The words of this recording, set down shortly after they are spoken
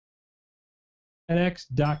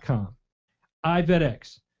ivetx.com.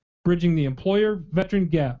 ivetx, bridging the employer-veteran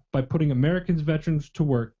gap by putting Americans' veterans to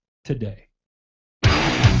work today.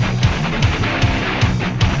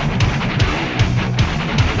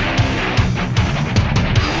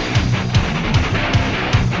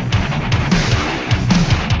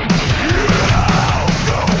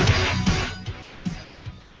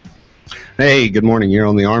 Hey, good morning. You're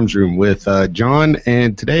on the Arms Room with John,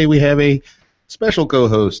 and today we have a special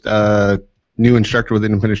co-host, new instructor with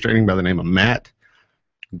independence training by the name of Matt.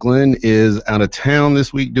 Glenn is out of town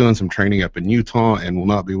this week doing some training up in Utah and will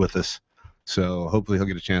not be with us, so hopefully he'll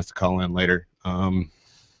get a chance to call in later.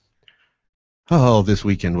 This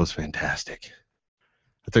weekend was fantastic.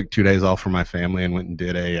 I took 2 days off from my family and went and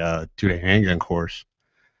did a 2-day handgun course,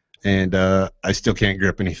 and I still can't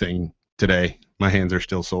grip anything today. My hands are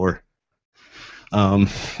still sore. How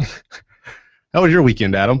was your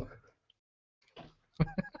weekend, Adam?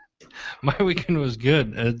 My weekend was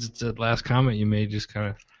good. It's the last comment you made just kind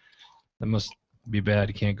of, that must be bad.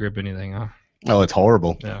 You can't grip anything, huh? Oh, it's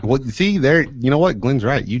horrible. Yeah. Well, see, there, you know what? Glenn's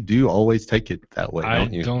right. You do always take it that way,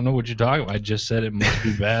 don't you? I don't know what you're talking about. I just said it must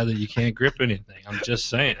be bad that you can't grip anything. I'm just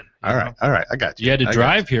saying. All right, I got you. You had to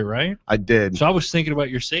drive here, right? I did. So I was thinking about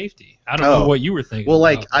your safety. I don't know what you were thinking. Well,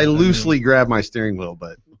 about, like, I loosely grabbed my steering wheel,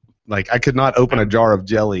 but, like, I could not open a jar of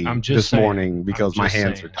jelly this morning because my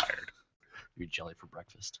hands are tired. You eat jelly for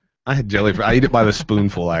breakfast? I had jelly I eat it by the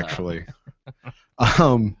spoonful, actually.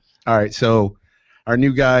 All right, so our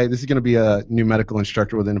new guy, this is going to be a new medical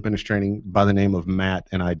instructor with independence training by the name of Matt,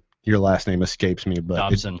 and your last name escapes me, but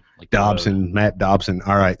Dobson. Dobson, Matt Dobson.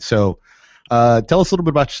 All right, so tell us a little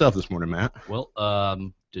bit about yourself this morning, Matt. Well,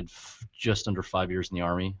 did just under 5 years in the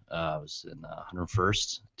Army. I was in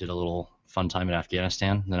 101st, did a little fun time in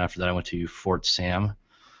Afghanistan. And then after that, I went to Fort Sam,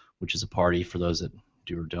 which is a party for those that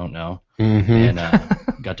do or don't know. Mm-hmm.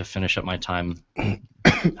 And got to finish up my time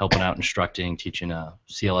helping out, instructing, teaching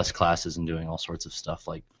CLS classes, and doing all sorts of stuff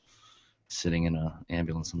like sitting in an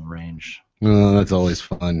ambulance on the range. Oh, that's always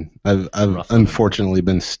fun. I've unfortunately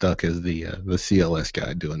been stuck as the CLS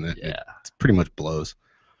guy doing that. Yeah. It pretty much blows.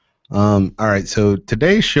 All right, so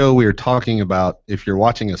today's show we are talking about, if you're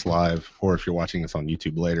watching us live or if you're watching us on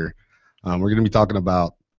YouTube later, we're going to be talking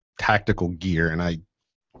about tactical gear, and I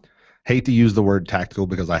hate to use the word tactical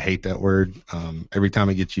because I hate that word. Every time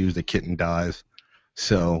it gets used, a kitten dies.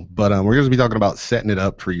 So, but we're going to be talking about setting it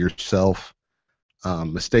up for yourself,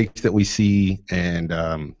 mistakes that we see, and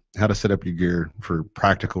how to set up your gear for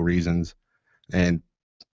practical reasons. And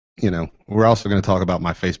you know, we're also going to talk about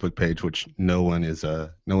my Facebook page, which no one is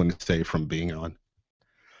safe from being on.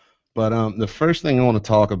 But the first thing I want to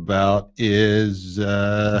talk about is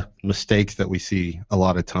mistakes that we see a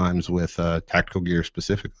lot of times with tactical gear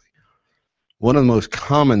specifically. One of the most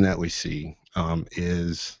common that we see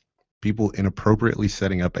is people inappropriately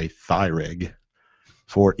setting up a thigh rig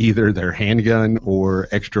for either their handgun or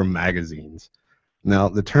extra magazines. Now,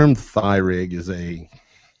 the term thigh rig is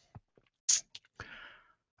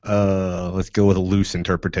let's go with a loose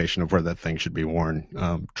interpretation of where that thing should be worn.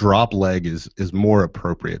 Drop leg is more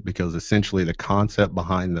appropriate because essentially the concept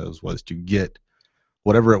behind those was to get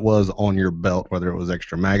whatever it was on your belt, whether it was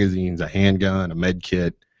extra magazines, a handgun, a med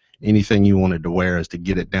kit, anything you wanted to wear, is to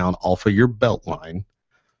get it down off of your belt line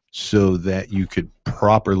so that you could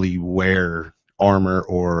properly wear armor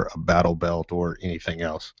or a battle belt or anything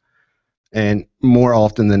else. And more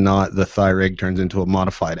often than not, the thigh rig turns into a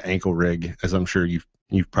modified ankle rig, as I'm sure you've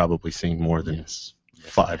probably seen more than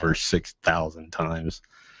 5,000 or 6,000 times.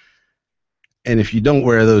 And if you don't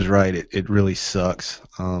wear those right, it really sucks.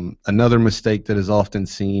 Another mistake that is often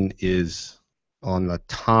seen is on the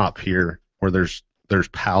top here where there's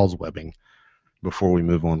PALS webbing. Before we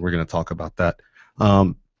move on, we're going to talk about that.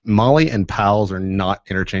 MOLLE and PALS are not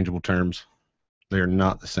interchangeable terms. They are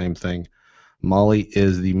not the same thing. MOLLE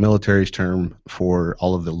is the military's term for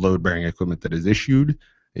all of the load-bearing equipment that is issued.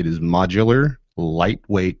 It is modular,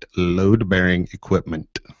 lightweight, load-bearing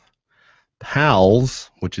equipment. PALS,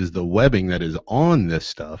 which is the webbing that is on this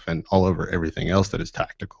stuff and all over everything else that is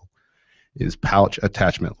tactical, is pouch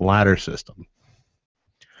attachment ladder system.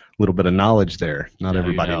 A little bit of knowledge there. Not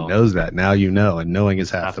everybody knows that. Now you know, and knowing is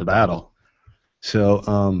half the battle.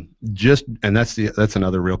 So and that's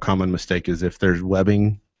another real common mistake is if there's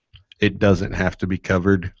webbing, it doesn't have to be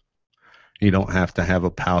covered. You don't have to have a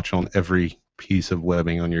pouch on every piece of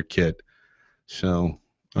webbing on your kit. So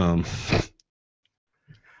I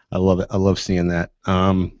love it. I love seeing that.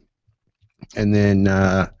 And then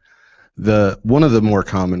one of the more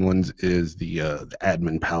common ones is the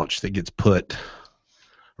admin pouch that gets put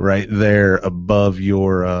right there above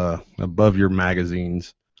your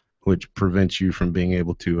magazines. which prevents you from being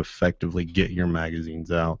able to effectively get your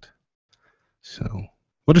magazines out. So,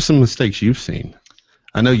 what are some mistakes you've seen?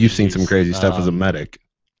 I know you've seen some crazy stuff as a medic.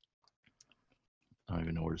 I don't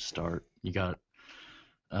even know where to start. You got,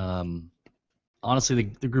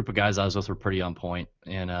 honestly, the group of guys I was with were pretty on point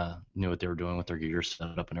and knew what they were doing with their gear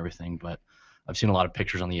set up and everything. But I've seen a lot of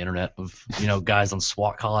pictures on the internet of guys on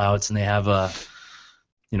SWAT callouts, and they have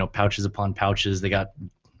pouches upon pouches. They got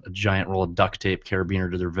a giant roll of duct tape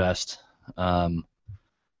carabiner to their vest.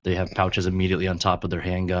 They have pouches immediately on top of their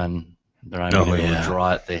handgun. They're not even able to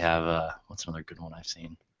draw it. They have what's another good one I've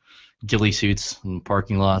seen? Ghillie suits in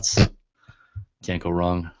parking lots. Can't go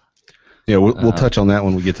wrong. Yeah, we'll touch on that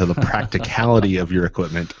when we get to the practicality of your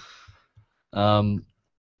equipment.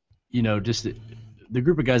 Just the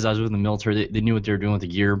group of guys I was with in the military, they knew what they were doing with the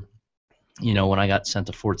gear. When I got sent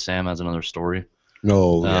to Fort Sam, that's another story.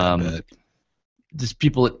 No, yeah, I bet. Just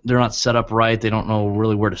people, they're not set up right. They don't know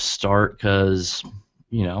really where to start because,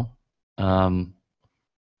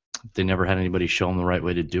 they never had anybody show them the right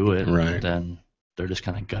way to do it. Right. Then they're just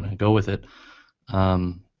kind of gonna go with it.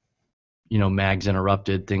 Mags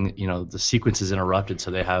interrupted, the sequence is interrupted,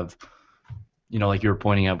 so they have, like you were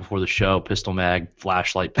pointing out before the show, pistol mag,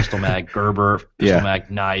 flashlight, pistol mag, Gerber, pistol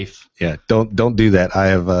mag, knife. Yeah, don't do that. I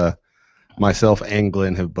have myself and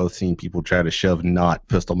Glenn have both seen people try to shove not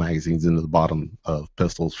pistol magazines into the bottom of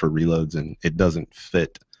pistols for reloads, and it doesn't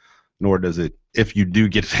fit, nor does it, if you do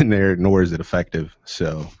get it in there, nor is it effective.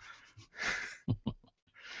 So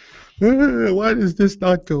why does this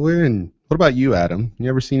not go in? What about you, Adam? You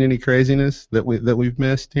ever seen any craziness that we've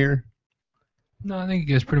missed here? No, I think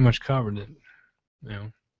you guys pretty much covered it.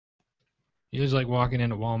 You just like walking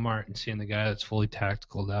into Walmart and seeing the guy that's fully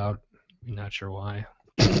tacticaled out. You're not sure why.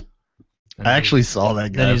 I actually saw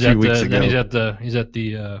that guy a few weeks ago. Then he's at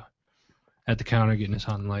the counter getting his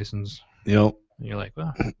hunting license. Yep. And you're like,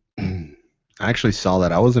 well. I actually saw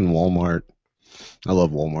that. I was in Walmart. I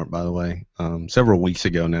love Walmart, by the way. Several weeks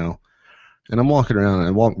ago now. And I'm walking around, and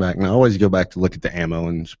I walk back, and I always go back to look at the ammo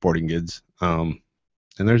and sporting goods. And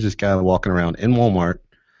there's this guy walking around in Walmart,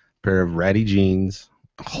 pair of ratty jeans,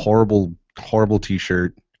 horrible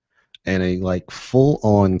T-shirt, and a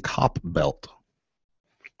full-on cop belt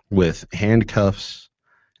with handcuffs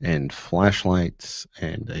and flashlights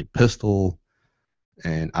and a pistol.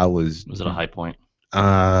 And I was. Was it a High Point?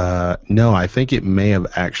 No, I think it may have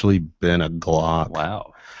actually been a Glock.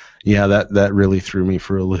 Wow. Yeah, that really threw me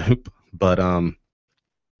for a loop. But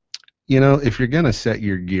if you're gonna set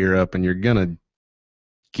your gear up and you're gonna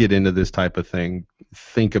get into this type of thing,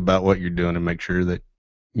 think about what you're doing and make sure that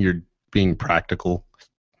you're being practical.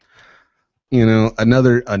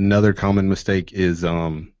 Another common mistake is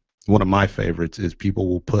one of my favorites is people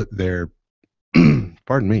will put their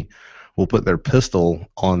will put their pistol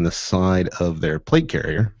on the side of their plate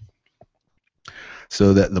carrier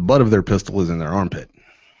so that the butt of their pistol is in their armpit.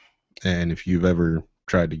 And if you've ever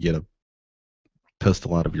tried to get a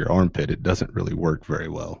pistol out of your armpit, it doesn't really work very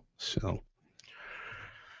well. So,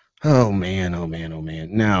 oh man.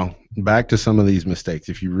 Now, back to some of these mistakes.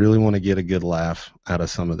 If you really want to get a good laugh out of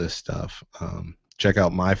some of this stuff, check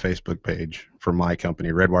out my Facebook page for my company,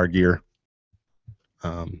 Redwire Gear.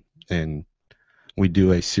 And we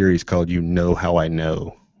do a series called You Know How I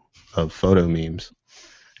Know of photo memes.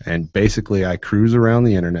 And basically, I cruise around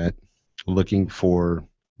the internet looking for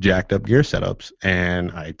jacked up gear setups,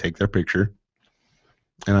 and I take their picture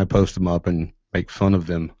and I post them up and make fun of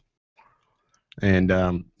them.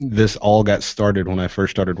 And this all got started when I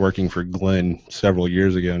first started working for Glenn several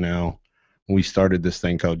years ago now. We started this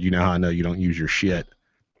thing called You Know How I Know You Don't Use Your Shit.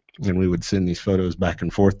 And we would send these photos back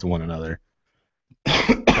and forth to one another.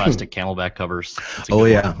 Plastic Camelback covers. Oh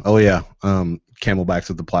yeah. Camelbacks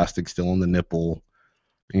with the plastic still on the nipple.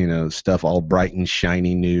 Stuff all bright and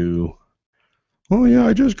shiny new. Oh yeah,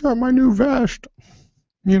 I just got my new vest.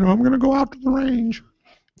 I'm gonna go out to the range.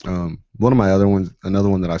 One of my other ones, another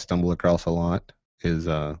one that I stumble across a lot is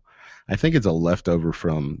I think it's a leftover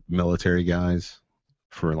from military guys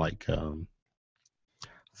for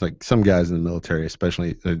it's like some guys in the military,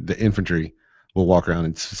 especially the infantry, will walk around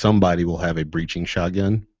and somebody will have a breaching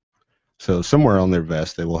shotgun. So somewhere on their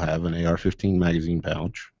vest they will have an AR-15 magazine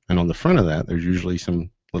pouch, and on the front of that there's usually some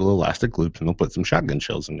little elastic loops, and they'll put some shotgun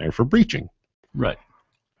shells in there for breaching. Right.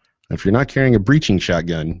 If you're not carrying a breaching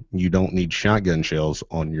shotgun, you don't need shotgun shells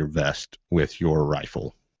on your vest with your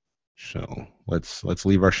rifle. So let's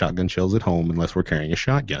leave our shotgun shells at home unless we're carrying a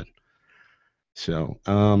shotgun. So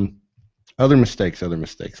other mistakes.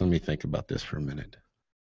 Let me think about this for a minute.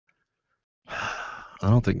 I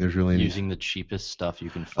don't think there's really any. Using the cheapest stuff you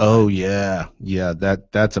can find. Oh yeah,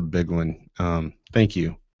 that's a big one. Thank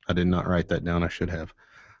you. I did not write that down. I should have.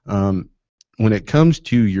 When it comes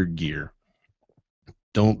to your gear,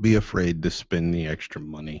 don't be afraid to spend the extra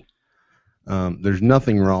money. There's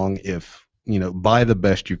nothing wrong if, buy the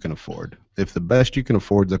best you can afford. If the best you can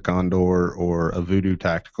afford is a Condor or a Voodoo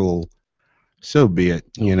Tactical, so be it.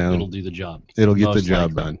 It'll do the job. It'll get the Most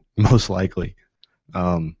job likely. done, most likely.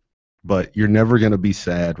 But you're never going to be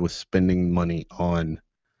sad with spending money on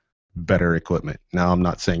better equipment. Now, I'm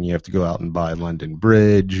not saying you have to go out and buy London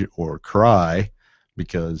Bridge or Cry,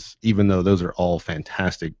 because even though those are all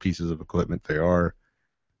fantastic pieces of equipment, they are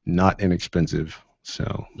not inexpensive.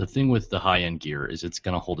 So The thing with the high-end gear is it's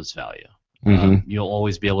going to hold its value. Mhm. You'll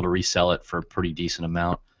always be able to resell it for a pretty decent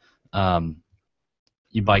amount.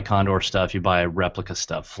 You buy Condor stuff, you buy replica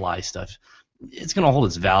stuff, Fly stuff. It's going to hold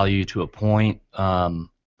its value to a point.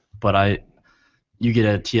 But you get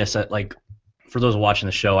a TSS, like for those watching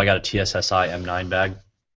the show, I got a TSSI M9 bag.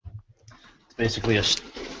 It's basically a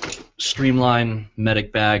streamline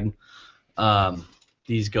medic bag.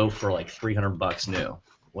 These go for like $300 new.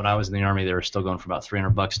 When I was in the Army, they were still going for about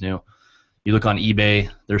 $300 new. You look on eBay,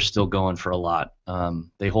 they're still going for a lot.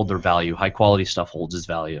 They hold their value. High quality stuff holds its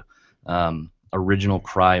value. Original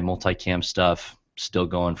Cry multicam stuff still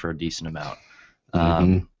going for a decent amount.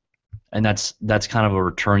 Mhm. And that's kind of a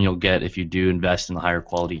return you'll get if you do invest in the higher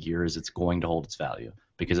quality gear, is it's going to hold its value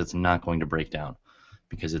because it's not going to break down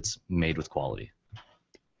because it's made with quality.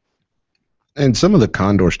 And some of the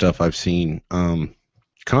Condor stuff I've seen,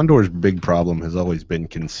 Condor's big problem has always been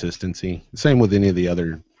consistency. Same with any of the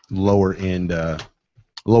other lower end,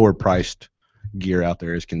 lower priced gear out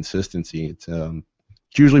there is consistency. It's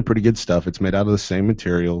usually pretty good stuff. It's made out of the same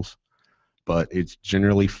materials, but it's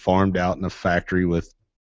generally farmed out in a factory with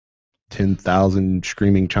 10,000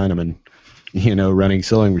 screaming Chinamen, running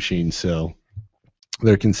sewing machines. So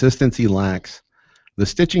their consistency lacks. The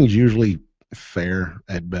stitching's usually fair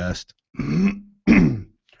at best.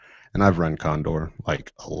 And I've run Condor,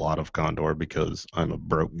 like a lot of Condor, because I'm a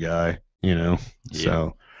broke guy,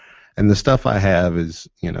 So, and the stuff I have is,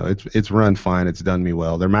 it's run fine. It's done me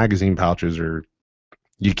well. Their magazine pouches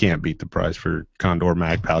you can't beat the price for Condor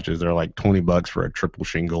mag pouches. They're like $20 for a triple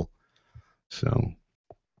shingle. So,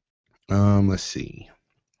 let's see.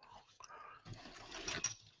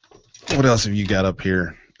 What else have you got up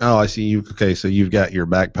here? Oh, I see you. Okay, so you've got your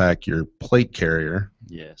backpack, your plate carrier,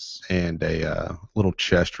 Yes. and a little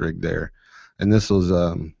chest rig there. And this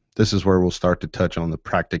is where we'll start to touch on the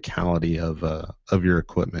practicality of your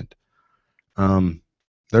equipment.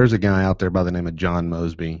 There's a guy out there by the name of John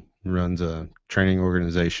Mosby, who runs a training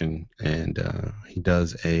organization, and he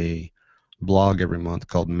does a blog every month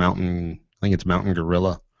called Mountain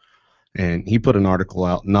Gorilla. And he put an article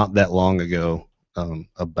out not that long ago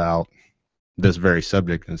about this very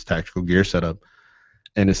subject in his tactical gear setup.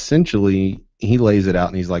 And essentially, he lays it out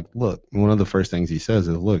and he's like, look, one of the first things he says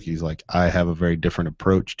is, look, he's like, I have a very different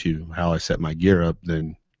approach to how I set my gear up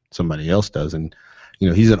than somebody else does. And,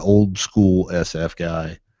 he's an old school SF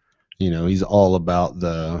guy. He's all about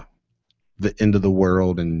the end of the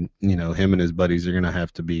world, and, him and his buddies are going to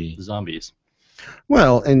have to be Zombies.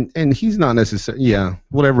 well, and he's not necessarily, yeah,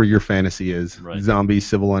 whatever your fantasy is, Right. Zombies,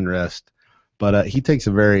 civil unrest. But he takes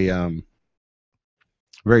a very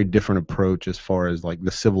very different approach as far as like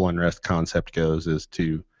the civil unrest concept goes, is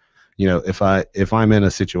to, if I'm in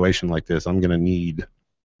a situation like this, I'm going to need,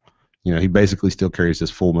 he basically still carries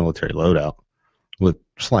his full military loadout with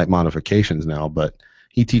slight modifications now, but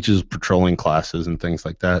he teaches patrolling classes and things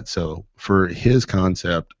like that. So for his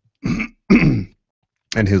concept and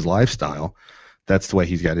his lifestyle, that's the way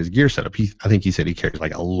he's got his gear set up. I think he said he carries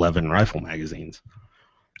like 11 rifle magazines.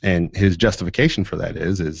 And his justification for that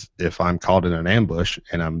is if I'm caught in an ambush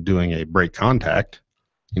and I'm doing a break contact,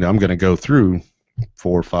 I'm going to go through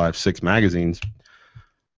 4, 5, 6 magazines,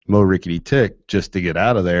 mow rickety tick, just to get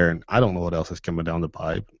out of there. And I don't know what else is coming down the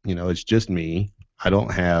pipe. It's just me. I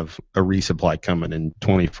don't have a resupply coming in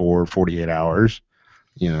 24, 48 hours,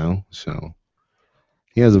 So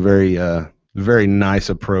he has a very, very nice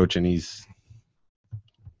approach, and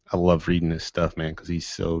I love reading his stuff, man, because he's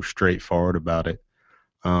so straightforward about it.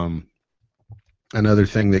 Another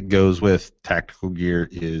thing that goes with tactical gear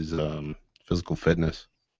is physical fitness.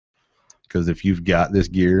 Because if you've got this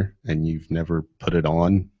gear and you've never put it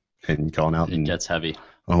on and gone out, It gets heavy.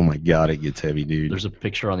 oh my God, it gets heavy, dude. There's a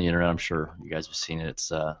picture on the internet, I'm sure you guys have seen it.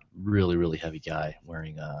 It's a really, really heavy guy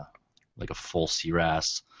wearing like a full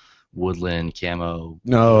CRAS woodland camo.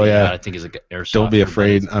 Oh, yeah. I think is an airsoft. Don't be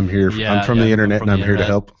afraid. I'm here. Yeah, I'm from yeah, the internet, from and the I'm here to internet.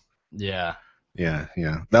 help. Yeah. Yeah,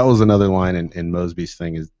 yeah. That was another line in Mosby's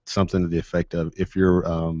thing, is something to the effect of, if your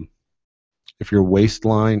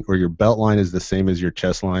waistline or your belt line is the same as your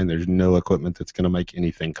chest line, there's no equipment that's going to make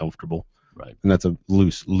anything comfortable. Right. And that's a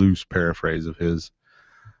loose paraphrase of his.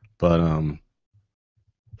 But oh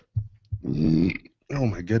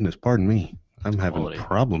my goodness, pardon me. I'm having Quality.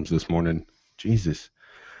 problems this morning. Jesus.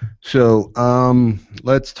 So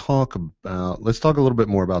let's talk a little bit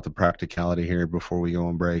more about the practicality here before we go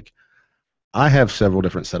on break. I have several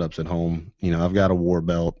different setups at home. You know, I've got a war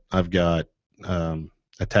belt. I've got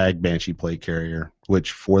a tag Banshee plate carrier,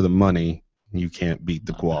 which for the money you can't beat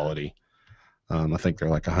the quality. I think they're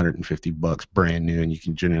like $150 brand new, and you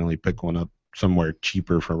can generally pick one up somewhere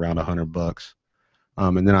cheaper for around $100.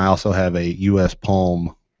 And then I also have a U.S.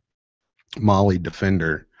 Palm Molly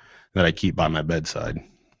Defender that I keep by my bedside,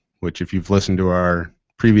 which if you've listened to our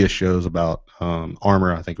previous shows about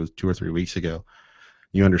armor, I think it was 2 or 3 weeks ago,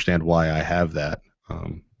 you understand why I have that.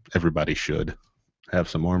 Everybody should have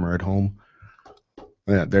some armor at home.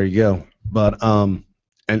 Yeah, there you go. But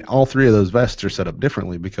and all 3 of those vests are set up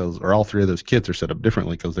differently or all 3 of those kits are set up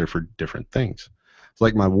differently because they're for different things. It's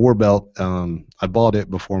like my war belt. I bought it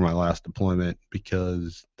before my last deployment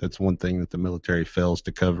because that's one thing that the military fails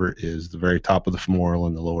to cover is the very top of the femoral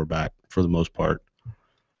and the lower back for the most part.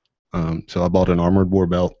 So I bought an armored war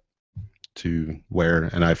belt to wear,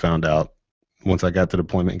 and I found out once I got to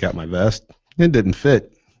deployment and got my vest, it didn't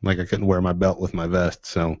fit. Like I couldn't wear my belt with my vest.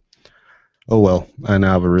 So, oh well, I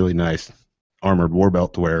now have a really nice armored war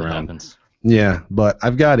belt to wear It around. happens. Yeah, but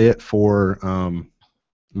I've got it for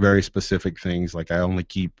very specific things. Like I only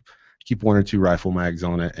keep 1 or 2 rifle mags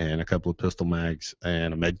on it and a couple of pistol mags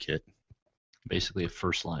and a med kit. Basically a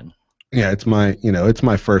first line. Yeah, it's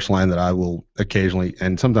my first line that I will occasionally,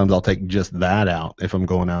 and sometimes I'll take just that out if I'm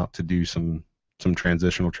going out to do some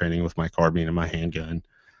transitional training with my carbine and my handgun,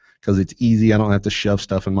 because it's easy. I don't have to shove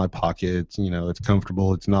stuff in my pockets. It's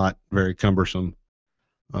comfortable. It's not very cumbersome.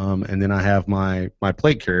 And then I have my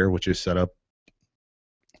plate carrier, which is set up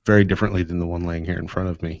very differently than the one laying here in front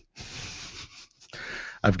of me.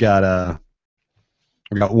 I've got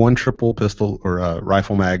 1 triple pistol or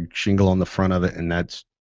rifle mag shingle on the front of it, and that's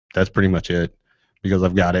pretty much it, because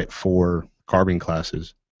I've got it for carbine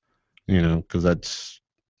classes. Because that's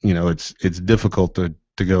it's difficult to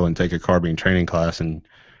go and take a carbine training class and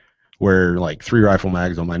wear like 3 rifle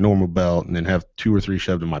mags on my normal belt and then have 2 or 3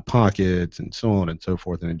 shoved in my pockets and so on and so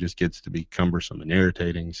forth, and it just gets to be cumbersome and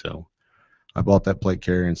irritating. So I bought that plate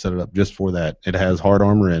carrier and set it up just for that. It has hard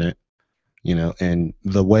armor in it, and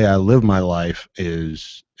the way I live my life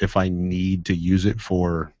is if I need to use it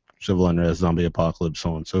for civil unrest, zombie apocalypse, so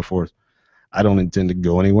on and so forth, I don't intend to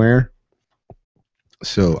go anywhere.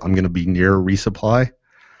 So I'm going to be near a resupply,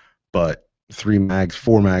 but 4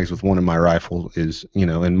 mags with 1 in my rifle is,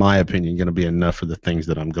 in my opinion, going to be enough for the things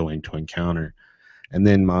that I'm going to encounter. And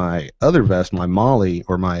then my other vest, my Molly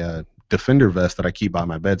or my Defender vest that I keep by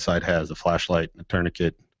my bedside, has a flashlight, a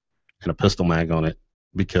tourniquet, and a pistol mag on it,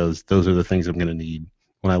 because those are the things I'm going to need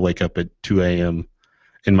when I wake up at 2 a.m.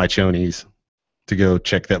 in my chonies to go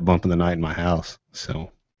check that bump in the night in my house.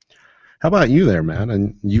 So how about you there, man?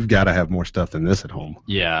 And you've got to have more stuff than this at home.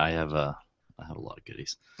 Yeah, I have a lot of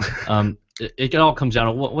goodies. It all comes down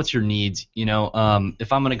to what's your needs. If I'm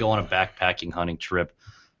going to go on a backpacking hunting trip,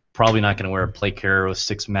 probably not going to wear a plate carrier with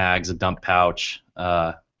 6 mags, a dump pouch,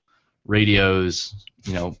 radios,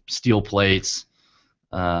 steel plates.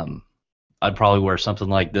 I'd probably wear something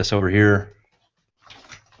like this over here.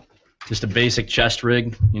 Just a basic chest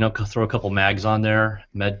rig, throw a couple mags on there,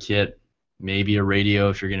 med kit, maybe a radio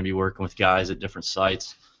if you're going to be working with guys at different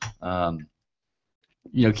sites.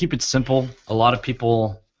 Keep it simple. A lot of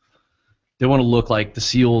people, they want to look like the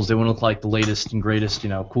SEALs. They want to look like the latest and greatest,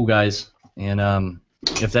 cool guys. And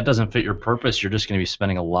if that doesn't fit your purpose, you're just going to be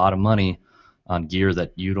spending a lot of money on gear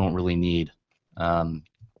that you don't really need. And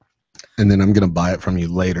then I'm going to buy it from you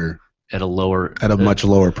later at a much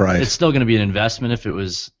lower price. It's still going to be an investment if it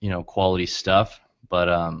was, quality stuff,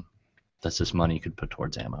 but that's just money you could put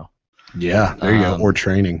towards ammo. Yeah, there you go, or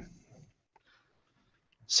training.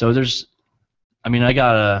 So this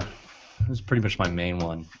is pretty much my main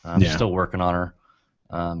one. I'm still working on her.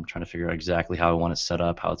 Trying to figure out exactly how I want it set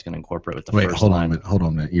up, how it's going to incorporate with the first line. Hold on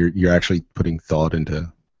a minute. You're actually putting thought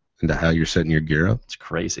into how you're setting your gear up? It's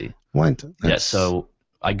crazy. What? Yeah, so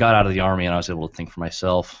I got out of the Army and I was able to think for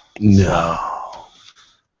myself. No.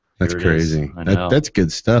 That's crazy. I know. That's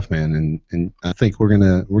good stuff, man. And I think we're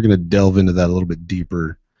gonna delve into that a little bit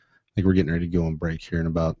deeper. I think we're getting ready to go on break here in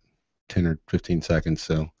about 10 or 15 seconds.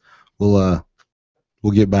 So we'll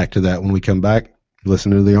get back to that when we come back.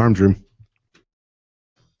 Listen to the Arms Room.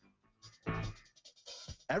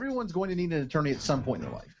 Everyone's going to need an attorney at some point in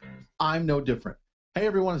their life. I'm no different. Hey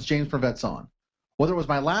everyone, it's James from Vets On. Whether it was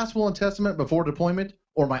my last will and testament before deployment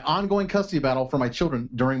or my ongoing custody battle for my children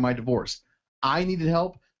during my divorce, I needed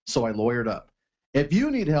help so I lawyered up. If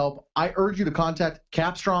you need help, I urge you to contact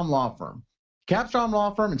Capstrom Law Firm. Capstrom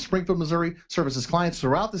Law Firm in Springfield, Missouri services clients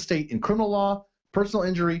throughout the state in criminal law, personal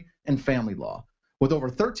injury, and family law. With over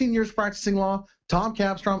 13 years practicing law, Tom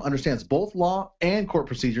Capstrom understands both law and court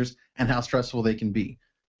procedures and how stressful they can be.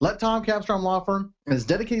 Let Tom Capstrom Law Firm and his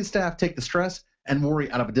dedicated staff take the stress and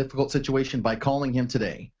worry out of a difficult situation by calling him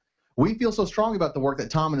today. We feel so strongly about the work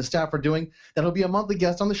that Tom and his staff are doing that he'll be a monthly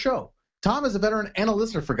guest on the show. Tom is a veteran and a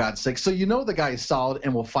listener, for God's sake, so you know the guy is solid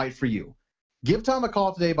and will fight for you. Give Tom a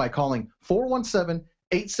call today by calling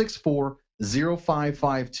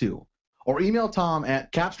 417-864-0552 or email Tom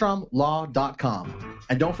at capstromlaw.com.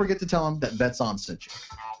 And don't forget to tell him that Vets On sent you.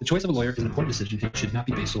 The choice of a lawyer is an important decision and should not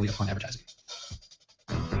be based solely upon advertising.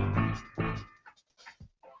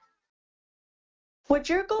 Would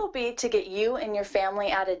your goal be to get you and your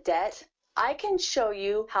family out of debt? I can show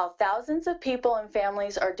you how thousands of people and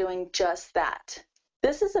families are doing just that.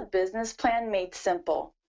 This is a business plan made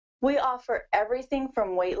simple. We offer everything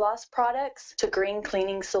from weight loss products to green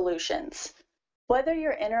cleaning solutions. Whether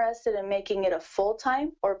you're interested in making it a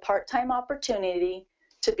full-time or part-time opportunity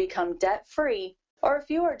to become debt-free, or if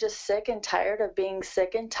you are just sick and tired of being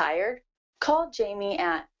sick and tired, call Jamie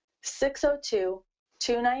at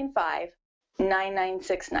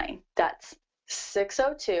 602-295-9969. That's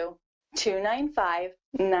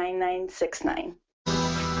 602-295-9969.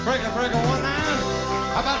 Breaker 19.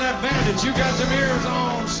 How about that bandit? You got some ears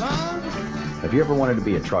on, son? Have you ever wanted to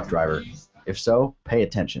be a truck driver? If so, pay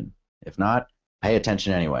attention. If not, pay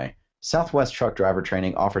attention anyway. Southwest Truck Driver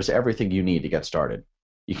Training offers everything you need to get started.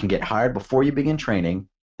 You can get hired before you begin training.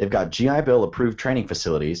 They've got GI Bill approved training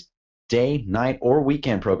facilities, day, night, or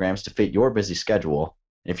weekend programs to fit your busy schedule.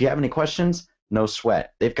 And if you have any questions, no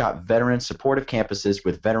sweat. They've got veteran supportive campuses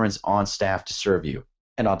with veterans on staff to serve you.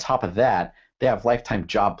 And on top of that, they have lifetime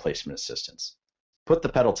job placement assistance. Put the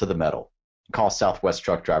pedal to the metal. Call Southwest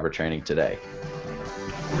Truck Driver Training today.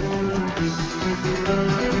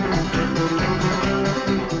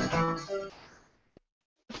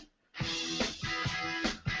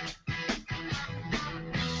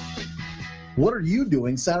 What are you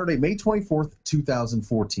doing Saturday, May 24th,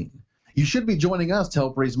 2014? You should be joining us to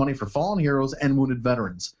help raise money for fallen heroes and wounded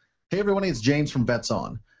veterans. Hey everyone, it's James from Vets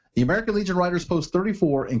On. The American Legion Riders Post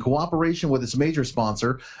 34, in cooperation with its major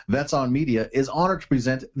sponsor, Vets On Media, is honored to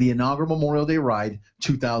present the inaugural Memorial Day Ride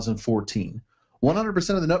 2014.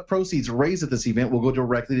 100% of the net proceeds raised at this event will go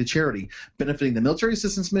directly to charity, benefiting the Military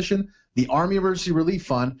Assistance Mission, the Army Emergency Relief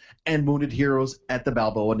Fund, and wounded heroes at the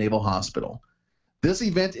Balboa Naval Hospital. This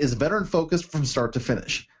event is veteran-focused from start to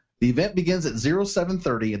finish. The event begins at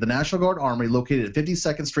 0730 at the National Guard Armory located at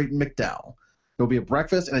 52nd Street in McDowell. There will be a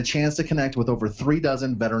breakfast and a chance to connect with over 3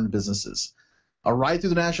 dozen veteran businesses. A ride through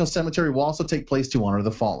the National Cemetery will also take place to honor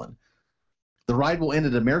the fallen. The ride will end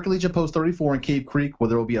at American Legion Post 34 in Cave Creek, where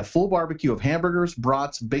there will be a full barbecue of hamburgers,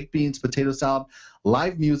 brats, baked beans, potato salad,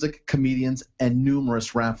 live music, comedians, and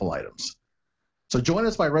numerous raffle items. So join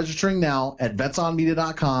us by registering now at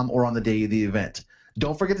vetsonmedia.com or on the day of the event.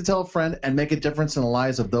 Don't forget to tell a friend and make a difference in the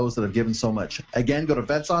lives of those that have given so much. Again, go to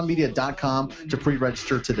vetsonmedia.com to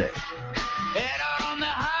pre-register today. Head out on the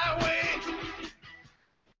highway.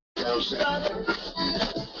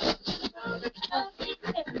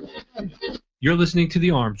 You're listening to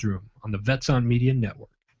The Arms Room on the Vets On Media Network.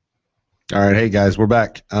 All right, hey guys, we're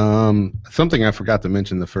back. Something I forgot to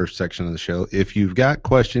mention in the first section of the show. If you've got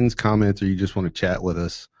questions, comments, or you just want to chat with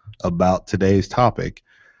us about today's topic,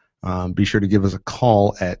 be sure to give us a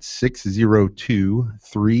call at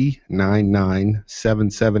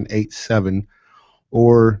 602-399-7787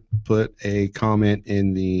 or put a comment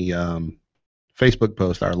in the Facebook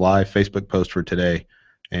post, our live Facebook post for today,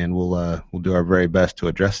 and we'll do our very best to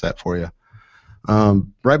address that for you.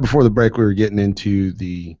 Right before the break, we were getting into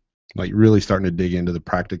the really starting to dig into the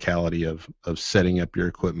practicality of setting up your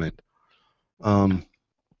equipment.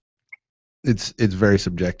 It's very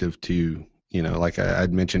subjective to, like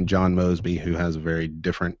I'd mentioned John Mosby, who has a very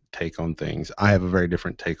different take on things. I have a very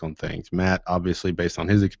different take on things. Matt, obviously, based on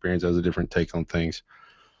his experience, has a different take on things.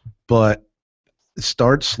 But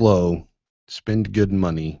start slow, spend good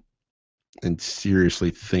money, and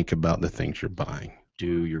seriously think about the things you're buying.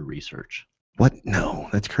 Do your research. What? No,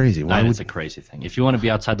 that's crazy. Why It's a crazy thing. If you want to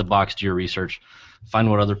be outside the box, do your research. Find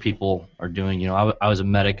what other people are doing. I was a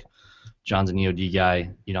medic. John's an EOD guy.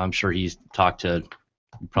 I'm sure he's talked to.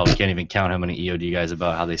 You probably can't even count how many EOD guys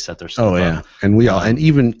about how they set their stuff up. Oh yeah, and we all, and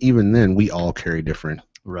even then, we all carry different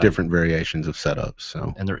variations of setups.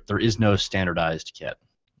 So. And there is no standardized kit.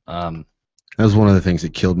 That was one of the things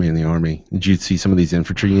that killed me in the Army. You'd see some of these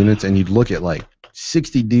infantry units, and you'd look at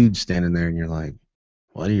 60 dudes standing there, and you're like,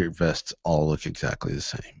 why do your vests all look exactly the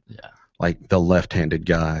same? Yeah. Like the left-handed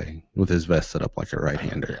guy with his vest set up like a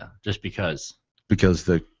right-hander. Yeah. Just because. Because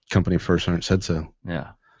the company First Sergeant said so.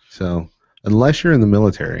 Yeah. So unless you're in the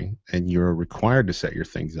military and you're required to set your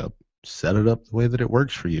things up, set it up the way that it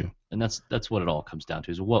works for you. And that's what it all comes down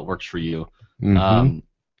to, is what works for you. Mhm.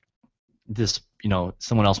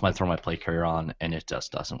 Someone else might throw my plate carrier on and it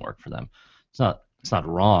just doesn't work for them. It's not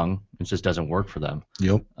wrong. It just doesn't work for them.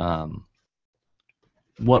 Yep.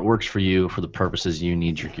 What works for you for the purposes you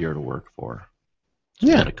need your gear to work for?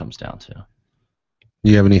 That's Yeah. what it comes down to.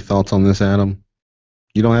 You have any thoughts on this, Adam?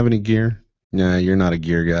 You don't have any gear? Nah, you're not a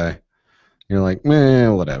gear guy. You're like, meh,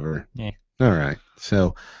 whatever. Yeah. All right.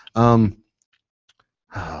 So,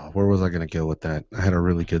 where was I going to go with that? I had a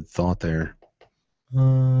really good thought there.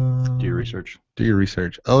 Do your research. Do your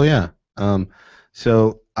research. Oh, yeah.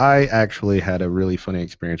 So I actually had a really funny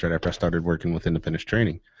experience right after I started working with independence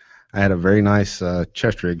training. I had a very nice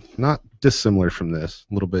chest rig, not dissimilar from this,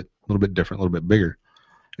 a little bit different, a little bit bigger.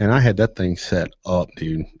 And I had that thing set up,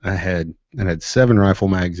 dude. It had 7 rifle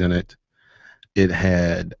mags in it. It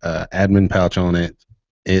had admin pouch on it.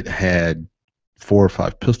 It had 4 or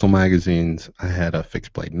 5 pistol magazines. I had a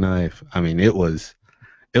fixed blade knife. I mean, it was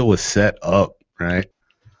set up, right?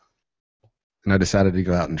 And I decided to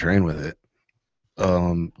go out and train with it.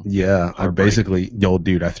 Yeah, I basically,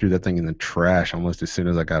 dude, I threw that thing in the trash almost as soon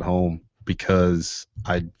as I got home because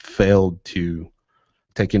I failed to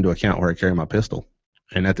take into account where I carry my pistol.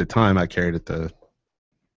 And at the time, I carried it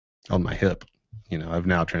on my hip. I've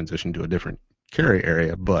now transitioned to a different carry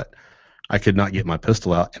area, but I could not get my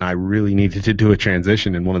pistol out, and I really needed to do a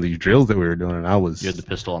transition in one of these drills that we were doing, and I was... You had the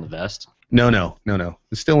pistol on the vest? No.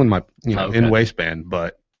 It's still in my, Okay. in waistband,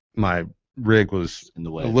 but my rig was In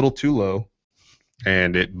the way. a little too low,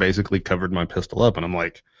 and it basically covered my pistol up, and I'm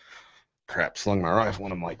like, crap, slung my rifle,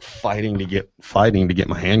 and I'm like fighting to get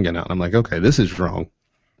my handgun out, and I'm like, okay, this is wrong.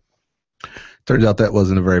 Turns out that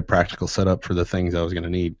wasn't a very practical setup for the things I was going to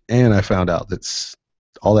need, and I found out that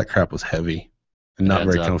all that crap was heavy and not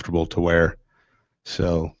very comfortable to wear.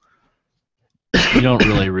 So you don't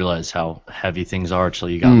really realize how heavy things are until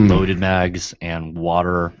you got loaded mags and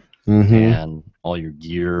water and all your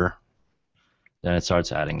gear. Then it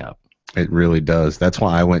starts adding up. It really does. That's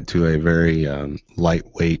why I went to a very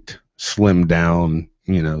lightweight, slimmed down,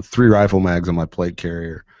 3 rifle mags on my plate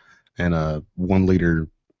carrier and a 1-liter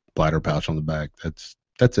bladder pouch on the back.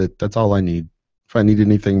 That's it. That's all I need. If I need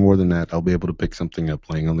anything more than that, I'll be able to pick something up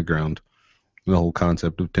laying on the ground. The whole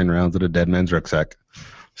concept of 10 rounds at a dead man's rucksack.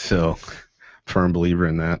 So, firm believer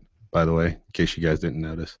in that, by the way, in case you guys didn't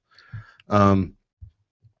notice.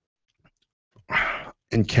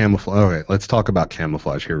 In camouflage, okay, let's talk about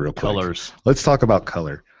camouflage here real quick. Colors. Let's talk about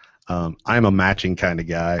color. I'm a matching kind of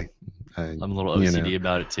guy. I'm a little OCD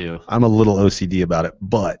about it too. I'm a little OCD about it,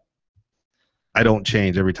 but I don't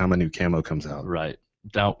change every time a new camo comes out. Right.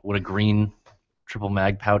 Now, would a green triple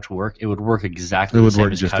mag pouch work? It would work exactly the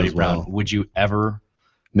same as Coyote Brown. Would you ever?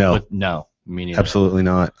 No. No. Me neither. Absolutely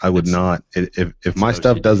not. I would not. If my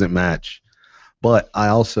stuff doesn't match, but I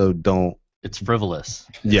also don't. It's frivolous.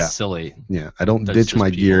 It's silly. Yeah, I don't ditch my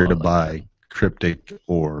gear to buy cryptic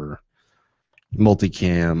or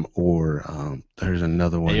multicam or there's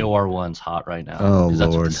another one. AOR1's hot right now. Oh, because that's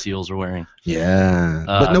what Lord. the SEALs are wearing. Yeah,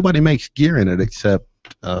 but nobody makes gear in it except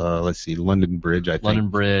let's see, London Bridge. I think. London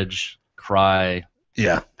Bridge, Cry.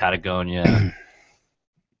 Yeah. Patagonia.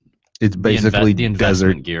 It's basically the desert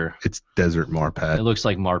investment gear. It's desert Marpat. It looks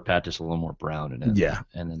like Marpat, just a little more brown in it. Yeah.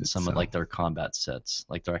 And then some of like their combat sets,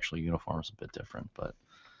 like their actual uniforms, a bit different. But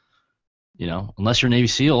unless you're Navy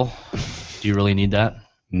SEAL, do you really need that?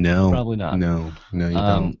 No. Probably not. No, you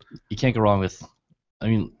don't. You can't go wrong with. I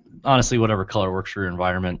mean, honestly, whatever color works for your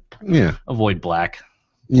environment. Yeah. Avoid black.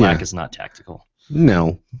 Black is not tactical.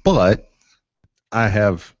 No, but I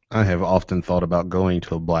have often thought about going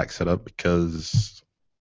to a black setup because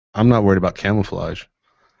I'm not worried about camouflage.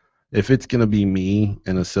 If it's going to be me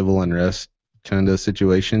in a civil unrest kind of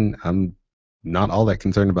situation, I'm not all that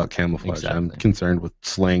concerned about camouflage. Exactly. I'm concerned with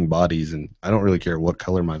slaying bodies, and I don't really care what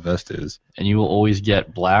color my vest is. And you will always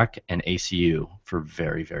get black and ACU for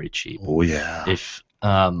very, very cheap. Oh, yeah. If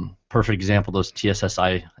perfect example, those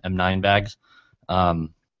TSSI M9 bags,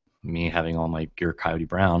 me having all my gear Coyote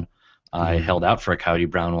Brown, I held out for a Coyote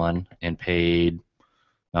Brown one and paid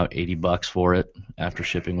about $80 for it after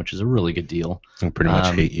shipping, which is a really good deal. I pretty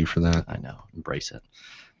much hate you for that. I know. Embrace it.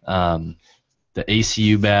 The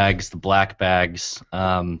ACU bags, the black bags,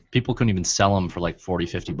 people couldn't even sell them for like $40,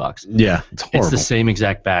 $50. Yeah, it's horrible. It's the same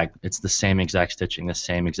exact bag. It's the same exact stitching, the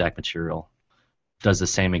same exact material. Does the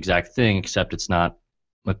same exact thing, except it's not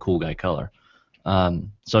a cool guy color.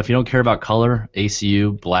 So if you don't care about color,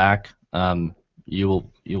 ACU, black, you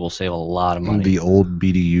will save a lot of money. The old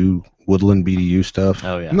BDU, Woodland BDU stuff.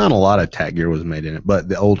 Oh, yeah. Not a lot of tag gear was made in it, but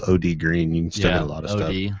the old OD green, you can still get a lot of stuff.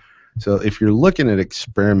 OD. So if you're looking at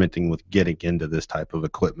experimenting with getting into this type of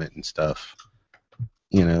equipment and stuff,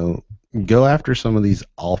 go after some of these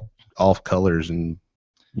off colors, and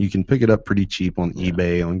you can pick it up pretty cheap on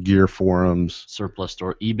eBay, on gear forums. Surplus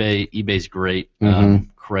store. eBay's great. Mhm.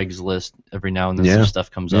 Craigslist, every now and then some stuff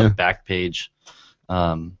comes up. Backpage.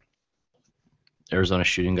 Arizona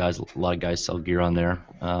Shooting Guys, a lot of guys sell gear on there.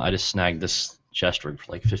 I just snagged this chest rig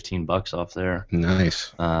for like $15 off there.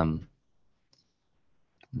 Nice.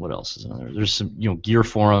 What else is on there? There's some, gear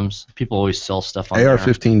forums. People always sell stuff on there.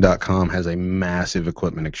 AR15.com has a massive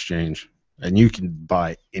equipment exchange, and you can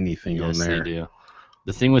buy anything on there. Yes, they do.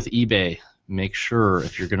 The thing with eBay, make sure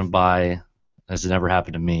if you're going to buy, as it never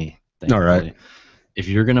happened to me, thankfully, all right. If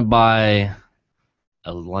you're going to buy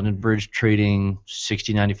a London Bridge Trading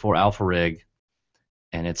 6094 Alpha rig,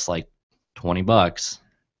 and it's like $20,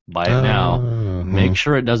 buy it now. Make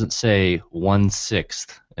sure it doesn't say 1/6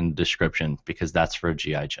 in the description, because that's for a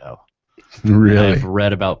GI Joe. Really? And I've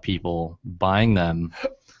read about people buying them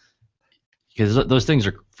because those things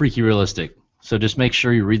are freaky realistic. So just make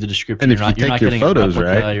sure you read the description. And if you take your photos,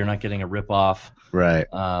 right? You're not getting a rip-off. Right.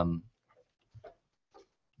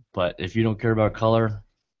 But if you don't care about color,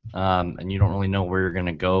 and you don't really know where you're going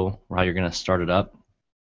to go or how you're going to start it up,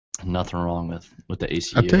 nothing wrong with the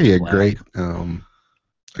ACU. I'll tell you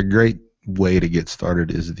a great way to get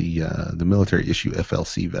started is the military issue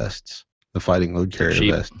FLC vests, the fighting load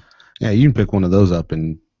carrier vest. Yeah, you can pick one of those up,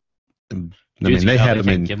 and they had them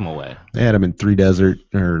in. Give them away. They had them in 3 Desert,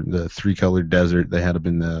 or the 3-colored Desert. They had them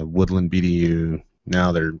in the Woodland BDU.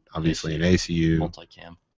 Now they're obviously in ACU.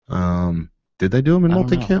 Multicam. Did they do them in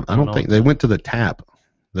multicam? I don't think they went to the TAP,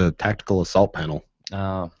 the Tactical Assault Panel,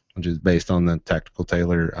 which is based on the Tactical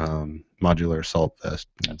Tailor modular assault vest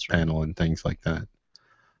panel and things like that.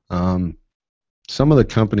 Some of the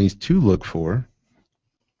companies to look for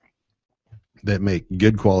that make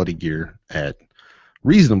good quality gear at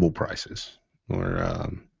reasonable prices,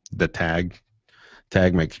 or the Tag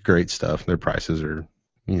makes great stuff. Their prices are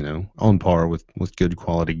on par with good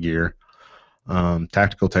quality gear.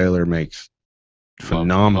 Tactical Tailor makes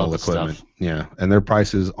phenomenal equipment. Stuff. Yeah, and their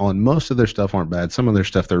prices on most of their stuff aren't bad. Some of their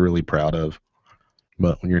stuff they're really proud of,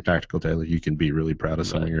 but when you're Tactical Tailor, you can be really proud of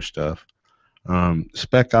some of your stuff.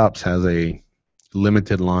 Spec Ops has a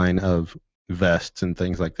limited line of vests and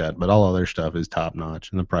things like that, but all of their stuff is top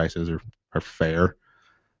notch, and the prices are fair.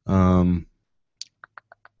 Trying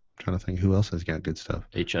to think who else has got good stuff.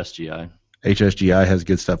 HSGI has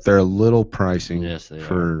good stuff. They're a little pricing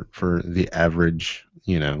for the average,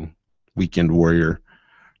 weekend warrior,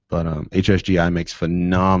 but HSGI makes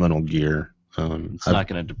phenomenal gear. It's not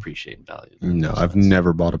going to depreciate in value. No, I've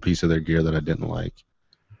never bought a piece of their gear that I didn't like.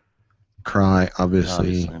 Cry,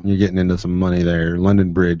 obviously, you're getting into some money there.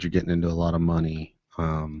 London Bridge, you're getting into a lot of money.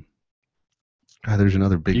 There's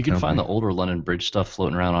another big. You can find the older London Bridge stuff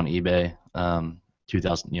floating around on eBay,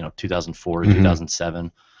 2004 to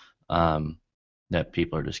 2007, that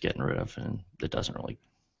people are just getting rid of, and it doesn't really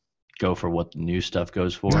go for what the new stuff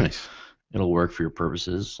goes for. Nice. It'll work for your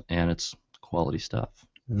purposes, and it's quality stuff.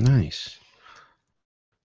 Nice.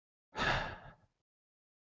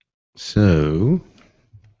 So,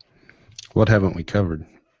 what haven't we covered?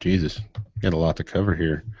 Jesus, got a lot to cover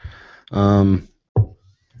here.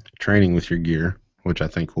 Training with your gear, which I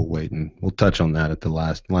think we'll wait, and we'll touch on that at the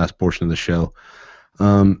last portion of the show.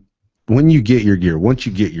 When you get your gear, once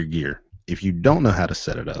you get your gear, if you don't know how to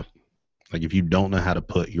set it up, like if you don't know how to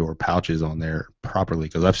put your pouches on there properly,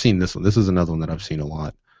 because I've seen this one. This is another one that I've seen a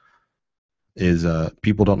lot. Is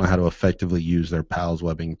people don't know how to effectively use their PALS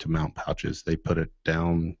webbing to mount pouches. They put it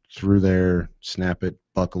down through there, snap it,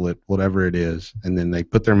 buckle it, whatever it is, and then they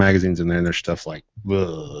put their magazines in there, and their stuff's like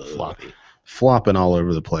flopping all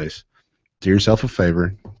over the place. Do yourself a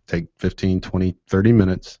favor, take 15, 20, 30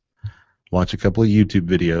 minutes, watch a couple of YouTube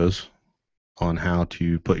videos on how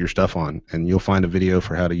to put your stuff on, and you'll find a video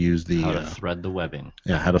for how to use the how to thread the webbing.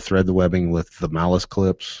 Yeah, how to thread the webbing with the malice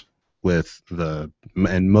clips,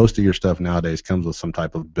 and most of your stuff nowadays comes with some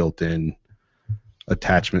type of built-in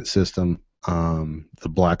attachment system. The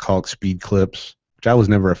Black Hawk speed clips, which I was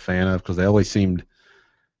never a fan of because they always seemed,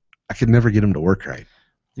 I could never get them to work right.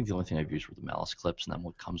 I think the only thing I've used were the malice clips, and then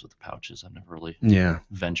what comes with the pouches. I've never really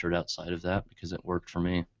ventured outside of that because it worked for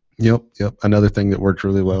me. Yep. Another thing that works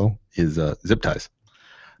really well is zip ties.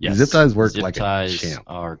 Yes. Zip ties work Zip like ties a champ.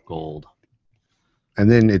 Are gold. And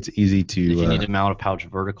then it's easy to. If you need to mount a pouch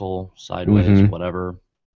vertical, sideways, whatever,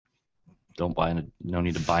 no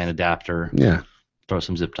need to buy an adapter. Yeah. Throw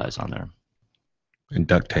some zip ties on there. And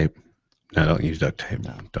duct tape. No, don't use duct tape.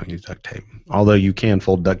 No. Don't use duct tape. Although you can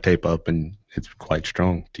fold duct tape up, and it's quite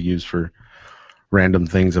strong to use for random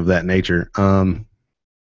things of that nature. Another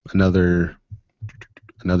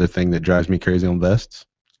thing that drives me crazy on vests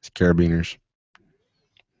is carabiners.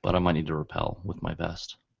 But I might need to rappel with my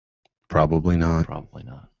vest. Probably not. Probably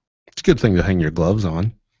not. It's a good thing to hang your gloves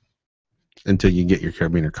on until you get your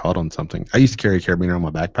carabiner caught on something. I used to carry a carabiner on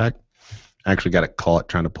my backpack. I actually got it caught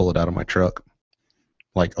trying to pull it out of my truck.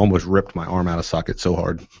 Like almost ripped my arm out of socket so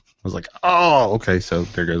hard. I was like, oh, okay, so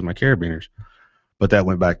there goes my carabiners. But that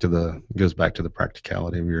goes back to the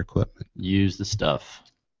practicality of your equipment. Use the stuff.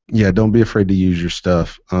 Yeah, don't be afraid to use your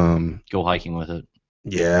stuff. Go hiking with it.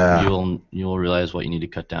 Yeah. You'll realize what you need to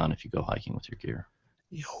cut down if you go hiking with your gear.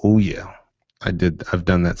 Oh yeah. I've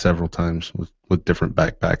done that several times with different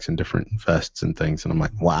backpacks and different vests and things, and I'm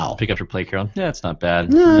like, wow. Pick up your plate carrier. Yeah, it's not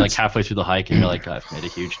bad. Yeah, You're like halfway through the hike and you're like, I've made a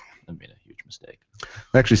huge mistake.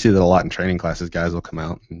 I actually see that a lot in training classes. Guys will come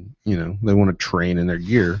out and, they want to train in their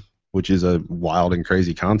gear, which is a wild and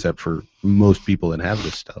crazy concept for most people that have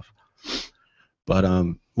this stuff. But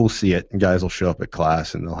we'll see it. And guys will show up at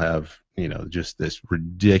class and they'll have, just this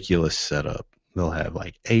ridiculous setup. They'll have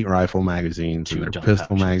like 8 rifle magazines, 2 and their dump pistol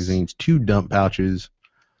pouches. magazines, 2 dump pouches.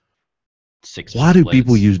 6 Why do blades.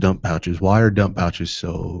 people use dump pouches? Why are dump pouches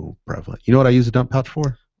so prevalent? You know what I use a dump pouch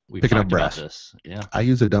for? We've picking up talked about brass? this. Yeah. I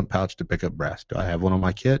use a dump pouch to pick up brass. Do I have one on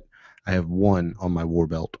my kit? I have one on my war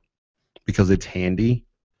belt because it's handy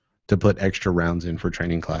to put extra rounds in for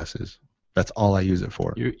training classes. That's all I use it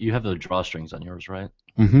for. You have the drawstrings on yours, right?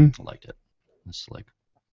 Mm-hmm. I liked it. It's like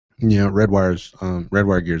Yeah,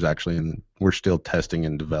 Redwire gears actually, and we're still testing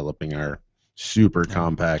and developing our super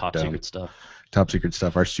compact, top secret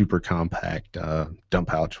stuff. Our super compact dump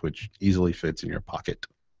pouch, which easily fits in your pocket.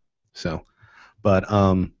 So, but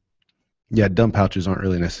yeah, dump pouches aren't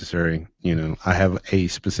really necessary. I have a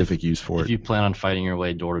specific use for if it. you plan on fighting your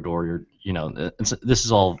way door to door, this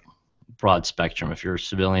is all broad spectrum. If you're a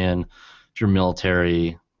civilian, if you're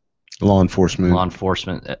military, Law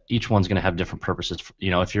enforcement, each one's going to have different purposes.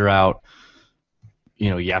 If you're out,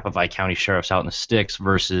 Yavapai County Sheriff's out in the sticks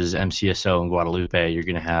versus MCSO in Guadalupe, you're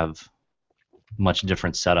going to have much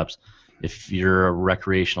different setups. If you're a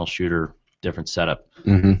recreational shooter, different setup.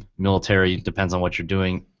 Mm-hmm. Military depends on what you're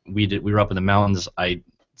doing. We were up in the mountains.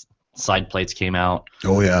 Side plates came out.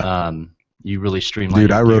 Oh yeah. You really streamlined.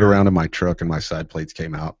 Dude, I rode gear. around in my truck and my side plates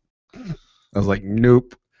came out. I was like,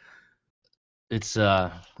 nope.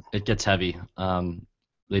 It gets heavy.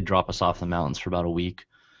 They drop us off the mountains for about a week,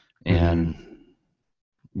 and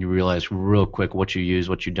you realize real quick what you use,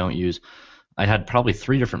 what you don't use. I had probably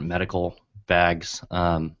 3 different medical bags.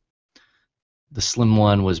 The slim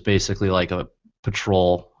one was basically like a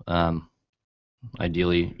patrol.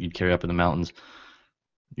 Ideally, you'd carry up in the mountains.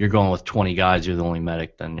 You're going with 20 guys. You're the only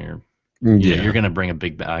medic. Then you're going to bring a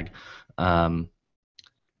big bag.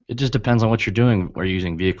 It just depends on what you're doing. Are you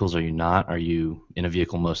using vehicles? Are you not? Are you in a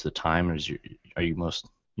vehicle most of the time? Or are you most,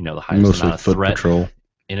 the highest Mostly amount of foot threat patrol.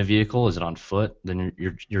 in a vehicle? Is it on foot? Then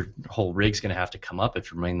your whole rig's going to have to come up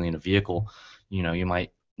if you're mainly in a vehicle.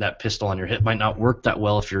 That pistol on your hip might not work that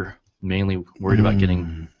well if you're mainly worried about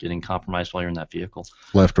getting compromised while you're in that vehicle.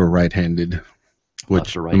 Left or right-handed, which Left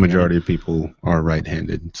or the right-handed. majority of people are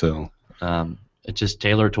right-handed. So It's just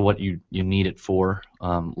tailored to what you need it for.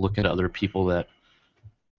 Look at other people that,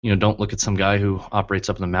 don't look at some guy who operates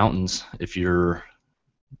up in the mountains if you're,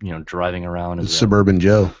 driving around as Suburban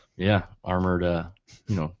Joe. Yeah, armored,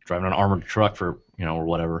 driving an armored truck for, or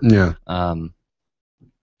whatever. Yeah.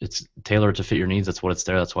 It's tailored to fit your needs. That's what it's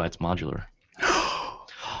there. That's why it's modular.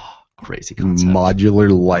 Crazy concept. Modular,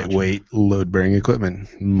 lightweight, load-bearing equipment.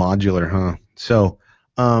 Modular, huh? So,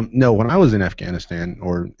 no, when I was in Afghanistan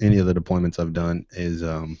or any of the deployments I've done is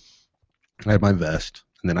I had my vest,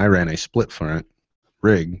 and then I ran a split front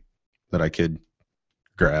rig that I could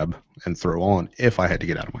grab and throw on if I had to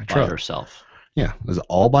get out of my By truck. yourself. Yeah, it was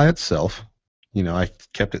all by itself. I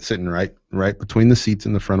kept it sitting right between the seats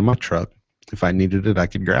in the front of my truck. If I needed it, I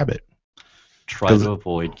could grab it. Try to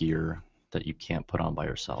avoid gear that you can't put on by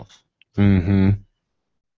yourself. Mm-hmm.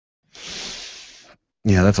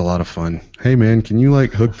 Yeah, that's a lot of fun. Hey, man, can you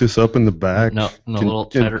hook this up in the back? No, a little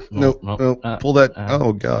tighter. No, pull that.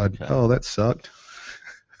 Oh God. Okay. Oh, that sucked.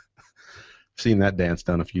 I've seen that dance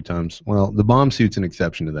done a few times. Well, the bomb suit's an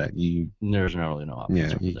exception to that. There's really no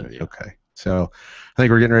option. Yeah. Okay. So I think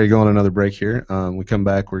we're getting ready to go on another break here. We come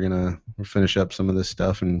back, we'll finish up some of this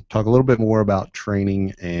stuff and talk a little bit more about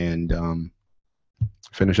training and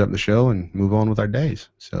finish up the show and move on with our days.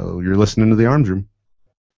 So you're listening to the Arms Room.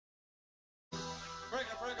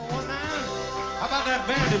 Breaker 19. How about that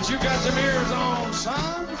band bandit you got some ears on,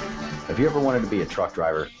 son? Have you ever wanted to be a truck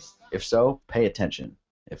driver? If so, pay attention.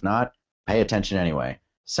 If not, pay attention anyway.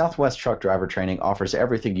 Southwest Truck Driver Training offers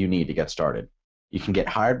everything you need to get started. You can get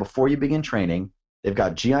hired before you begin training. They've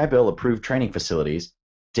got GI Bill approved training facilities,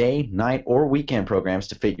 day, night, or weekend programs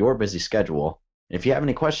to fit your busy schedule. And if you have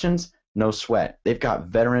any questions, no sweat. They've got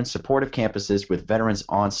veteran supportive campuses with veterans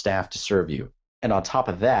on staff to serve you. And on top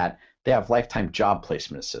of that, they have lifetime job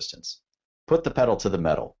placement assistance. Put the pedal to the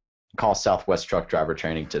metal. Call Southwest Truck Driver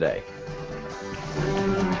Training today.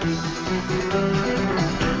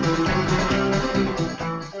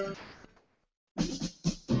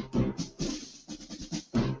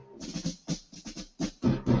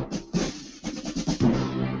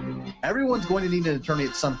 Everyone's going to need an attorney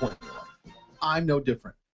at some point in their life. I'm no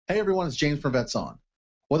different. Hey everyone, it's James from Vets On.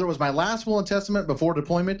 Whether it was my last will and testament before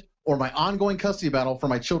deployment or my ongoing custody battle for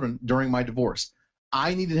my children during my divorce,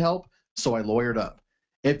 I needed help, so I lawyered up.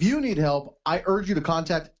 If you need help, I urge you to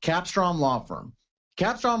contact Capstrom Law Firm.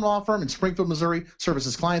 Capstrom Law Firm in Springfield, Missouri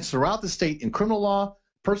services clients throughout the state in criminal law,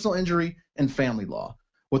 personal injury, and family law.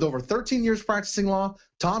 With over 13 years practicing law,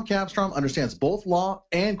 Tom Capstrom understands both law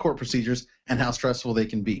and court procedures and how stressful they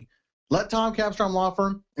can be. Let Tom Capstrom Law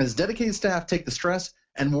Firm and his dedicated staff take the stress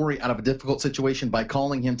and worry out of a difficult situation by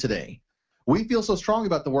calling him today. We feel so strongly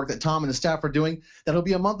about the work that Tom and his staff are doing that he'll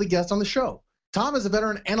be a monthly guest on the show. Tom is a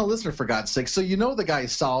veteran and a listener, for God's sake, so you know the guy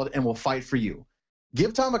is solid and will fight for you.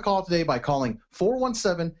 Give Tom a call today by calling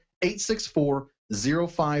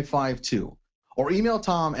 417-864-0552 or email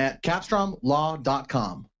Tom at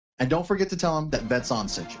capstromlaw.com. And don't forget to tell him that Vets On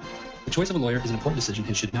sent you. The choice of a lawyer is an important decision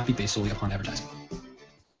and should not be based solely upon advertising.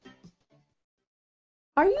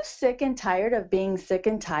 Are you sick and tired of being sick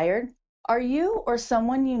and tired? Are you or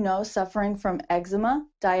someone you know suffering from eczema,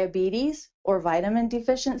 diabetes, or vitamin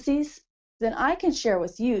deficiencies? Then I can share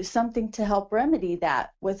with you something to help remedy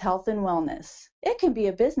that with health and wellness. It can be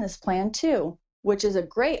a business plan too, which is a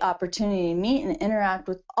great opportunity to meet and interact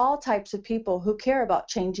with all types of people who care about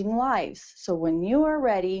changing lives. So when you are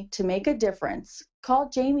ready to make a difference, call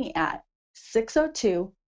Jamie at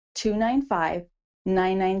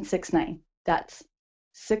 602-295-9969. That's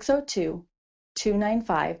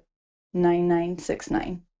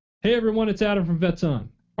 602-295-9969. Hey everyone, it's Adam from Vets On.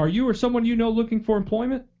 Are you or someone you know looking for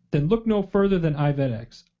employment? Then look no further than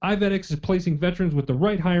iVetX. iVetX is placing veterans with the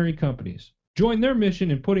right hiring companies. Join their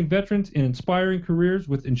mission in putting veterans in inspiring careers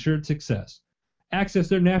with ensured success. Access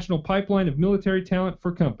their national pipeline of military talent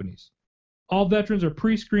for companies. All veterans are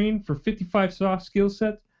pre-screened for 55 soft skill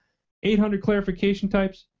sets, 800 clarification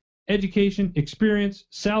types, education, experience,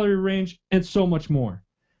 salary range, and so much more.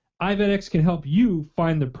 iVetX can help you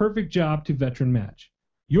find the perfect job to veteran match.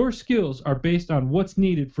 Your skills are based on what's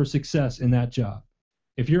needed for success in that job.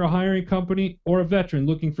 If you're a hiring company or a veteran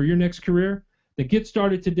looking for your next career, then get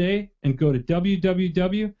started today and go to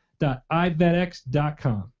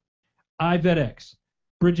www.ivetx.com. iVetX,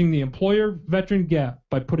 bridging the employer-veteran gap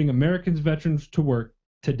by putting Americans' veterans to work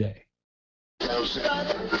today.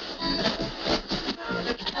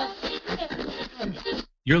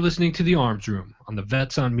 You're listening to The Arms Room on the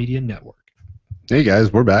Vets On Media Network. Hey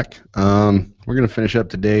guys, we're back. We're going to finish up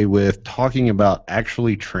today with talking about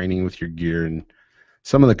actually training with your gear and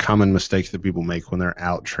some of the common mistakes that people make when they're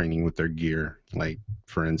out training with their gear. Like,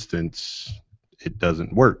 for instance, it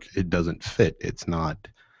doesn't work. It doesn't fit. It's not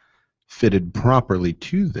fitted properly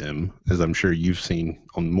to them, as I'm sure you've seen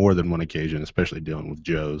on more than one occasion, especially dealing with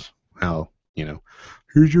Joes. How,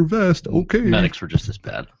 here's your vest. Okay. Medics were just as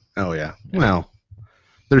bad. Oh, yeah. Well,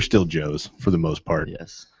 they're still Joes for the most part.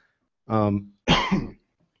 Yes.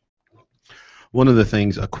 One of the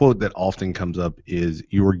things, a quote that often comes up is,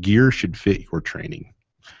 your gear should fit your training.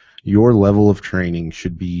 Your level of training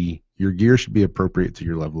your gear should be appropriate to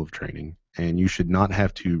your level of training, and you should not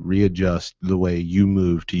have to readjust the way you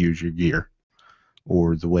move to use your gear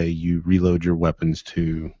or the way you reload your weapons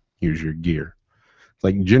to use your gear.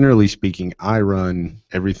 Like, generally speaking, I run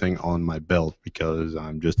everything on my belt because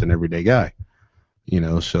I'm just an everyday guy.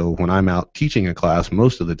 So when I'm out teaching a class,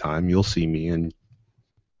 most of the time you'll see me in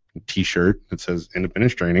a t-shirt that says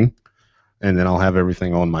Independence Training, and then I'll have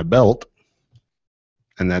everything on my belt,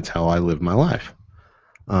 and that's how I live my life.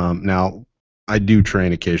 Now, I do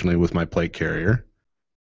train occasionally with my plate carrier.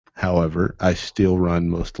 However, I still run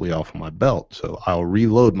mostly off of my belt, so I'll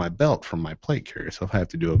reload my belt from my plate carrier. So if I have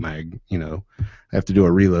to do I have to do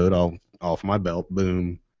a reload, I'll off my belt,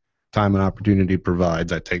 boom, time and opportunity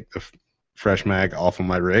provides, I take the fresh mag off of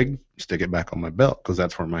my rig, stick it back on my belt, because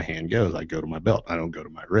that's where my hand goes. I go to my belt. I don't go to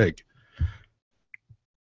my rig.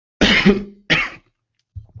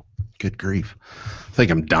 Good grief. I think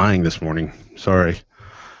I'm dying this morning. Sorry.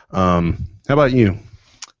 How about you?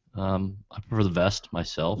 I prefer the vest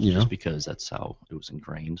myself, Yeah. just because that's how it was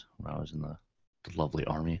ingrained when I was in the lovely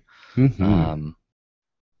Army. Mhm.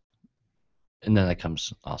 And then that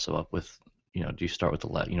comes also up with, do you start with the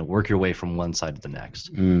left? Work your way from one side to the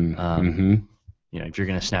next. Mhm. If you're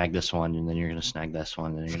going to snag this one, and then you're going to snag this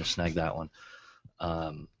one, and then you're going to snag that one.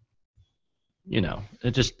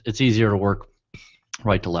 It's easier to work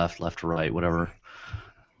right to left, left to right, whatever,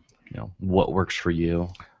 what works for you.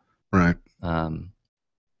 Right.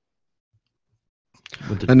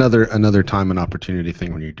 With the, Another time and opportunity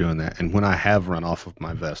thing when you're doing that. And when I have run off of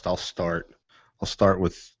my vest, I'll start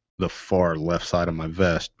with the far left side of my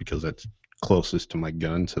vest because that's closest to my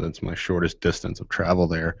gun, so that's my shortest distance of travel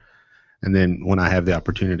there. And then when I have the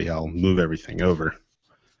opportunity, I'll move everything over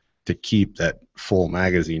to keep that full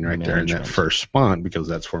magazine right there in that Management. first spot, because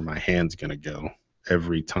that's where my hand's going to go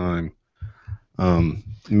every time. And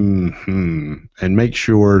make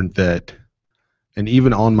sure that, and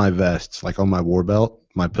even on my vests, like on my war belt,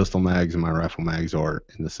 my pistol mags and my rifle mags are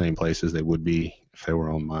in the same place as they would be if they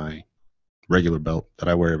were on my regular belt that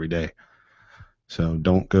I wear every day. So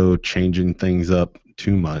don't go changing things up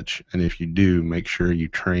too much. And if you do, make sure you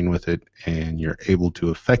train with it and you're able to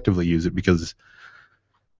effectively use it, because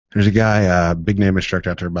there's a guy, big name instructor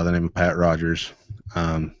out there by the name of Pat Rogers.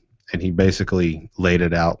 And he basically laid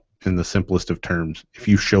it out in the simplest of terms. If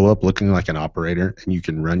you show up looking like an operator and you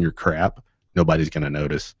can run your crap, nobody's going to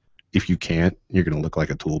notice. If you can't, you're going to look like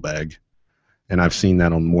a tool bag. And I've seen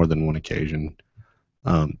that on more than one occasion.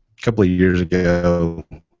 A couple of years ago,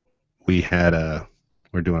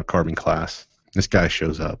 we're doing a carbine class. This guy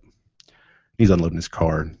shows up. He's unloading his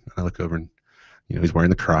car. I look over and, he's wearing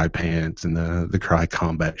the Cry pants and the Cry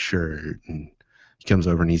combat shirt. And he comes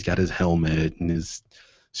over and he's got his helmet and his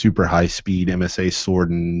super high speed MSA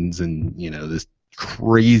Swordens and, this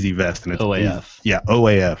crazy vest. And it's OAF. Yeah,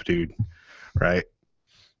 OAF, dude. Right.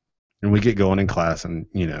 And we get going in class, and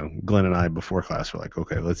Glenn and I before class were like,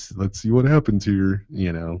 okay, let's see what happens here.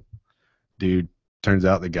 Dude, turns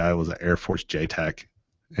out the guy was an Air Force JTAC,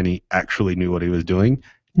 and he actually knew what he was doing.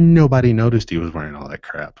 Nobody noticed he was wearing all that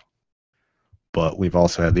crap. But we've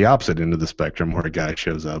also had the opposite end of the spectrum, where a guy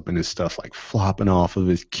shows up and his stuff like flopping off of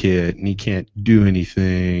his kit, and he can't do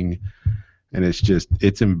anything, and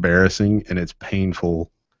it's embarrassing and it's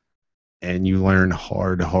painful. And you learn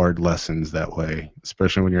hard lessons that way,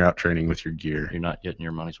 especially when you're out training with your gear. You're not getting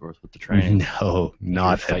your money's worth with the training. No,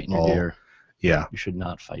 not You're fighting at all. your gear. Yeah. You should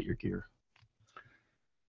not fight your gear.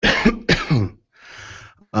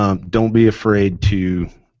 Don't be afraid to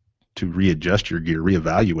readjust your gear,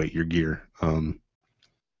 reevaluate your gear.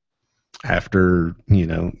 After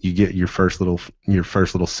you get your first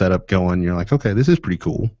little setup going, you're like, okay, this is pretty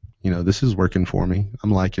cool. This is working for me.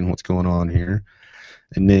 I'm liking what's going on here.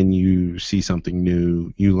 And then you see something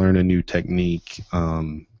new, you learn a new technique,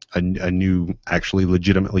 a new, actually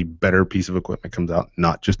legitimately better piece of equipment comes out,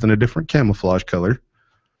 not just in a different camouflage color.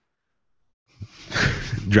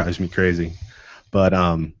 Drives me crazy. But,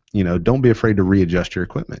 don't be afraid to readjust your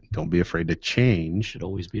equipment. Don't be afraid to change. Should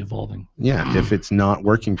always be evolving. Yeah, if it's not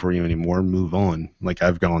working for you anymore, move on. Like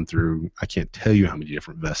I've gone through, I can't tell you how many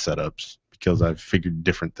different vest setups, because I've figured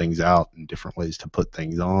different things out and different ways to put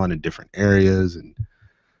things on in different areas. And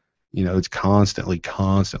it's constantly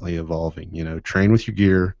evolving. Train with your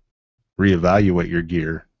gear, reevaluate your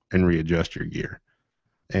gear, and readjust your gear.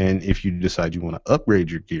 And if you decide you want to upgrade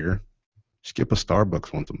your gear, skip a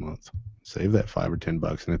Starbucks once a month. Save that $5 or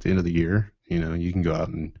 $10, and at the end of the year, you can go out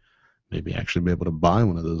and maybe actually be able to buy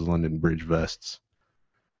one of those London Bridge vests.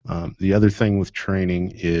 The other thing with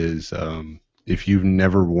training is if you've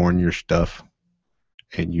never worn your stuff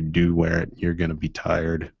and you do wear it, you're going to be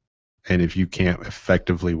tired. And if you can't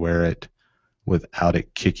effectively wear it without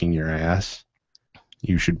it kicking your ass,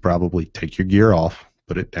 you should probably take your gear off,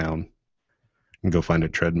 put it down, and go find a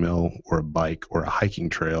treadmill or a bike or a hiking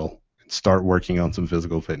trail and start working on some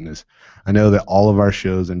physical fitness. I know that all of our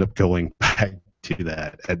shows end up going back to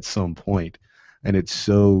that at some point, and it's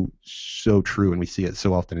so true, and we see it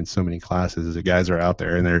so often in so many classes. As the guys are out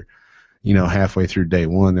there and they're halfway through day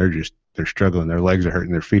one, they're struggling, their legs are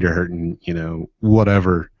hurting, their feet are hurting,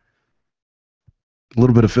 whatever. A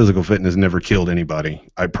little bit of physical fitness never killed anybody.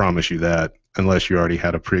 I promise you that, unless you already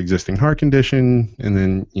had a pre-existing heart condition, and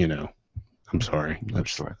then, I'm sorry.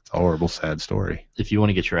 That's a horrible, sad story. If you want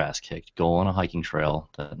to get your ass kicked, go on a hiking trail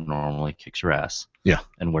that normally kicks your ass. Yeah.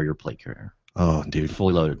 And wear your plate carrier. Oh, dude.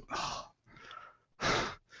 Fully loaded.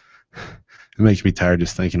 It makes me tired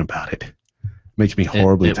just thinking about it. It makes me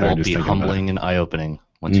horribly tired just thinking about it. It will be humbling and eye-opening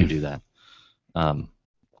once you do that.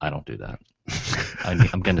 I don't do that.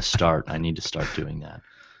 I'm going to start. I need to start doing that.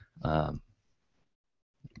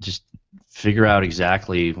 Just figure out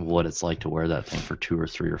exactly what it's like to wear that thing for 2 or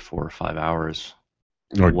 3 or 4 or 5 hours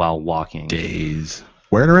Or while walking. days.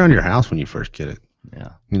 Wear it around your house when you first get it. Yeah.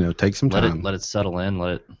 You know, take some time. Let it settle in.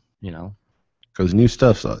 Let it, Because new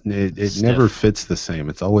stuff, it Stiff. never fits the same.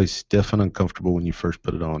 It's always stiff and uncomfortable when you first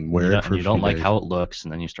put it on. Wear it for you a don't few like days. how it looks,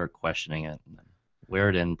 and then you start questioning it. Wear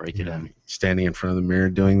it in, break it in. Standing in front of the mirror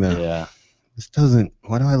doing that. Yeah. This doesn't.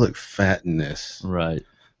 Why do I look fat in this? Right.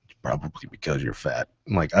 Probably because you're fat.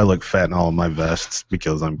 Like I look fat in all of my vests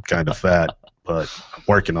because I'm kind of fat, but I'm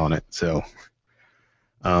working on it. So,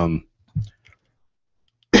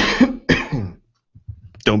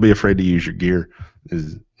 don't be afraid to use your gear.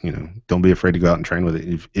 Don't be afraid to go out and train with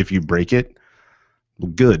it. If you break it,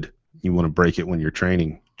 well, good. You want to break it when you're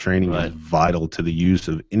training. Training Right. is vital to the use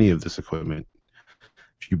of any of this equipment.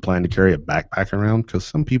 If you plan to carry a backpack around, because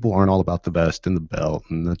some people aren't all about the vest and the belt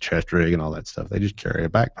and the chest rig and all that stuff. They just carry a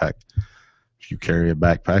backpack. If you carry a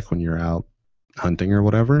backpack when you're out hunting or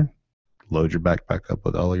whatever, load your backpack up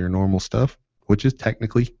with all of your normal stuff, which is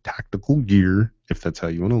technically tactical gear, if that's how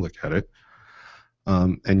you want to look at it.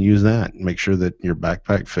 And use that. Make sure that your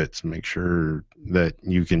backpack fits. Make sure that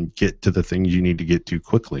you can get to the things you need to get to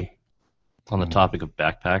quickly. On the topic of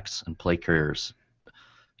backpacks and plate carriers,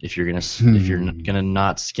 if you're gonna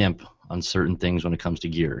not skimp on certain things when it comes to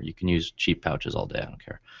gear, you can use cheap pouches all day. I don't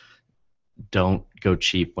care. Don't go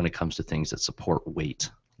cheap when it comes to things that support weight,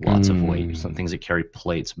 lots of weight. Some things that carry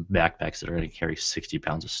plates, backpacks that are going to carry 60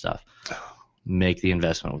 pounds of stuff. Make the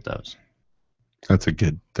investment with those. That's a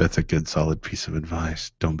good solid piece of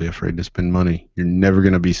advice. Don't be afraid to spend money. You're never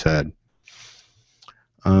going to be sad.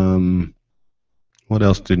 What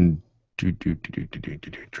else didn't do?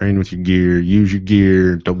 Train with your gear, use your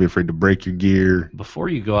gear, don't be afraid to break your gear. Before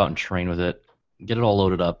you go out and train with it, get it all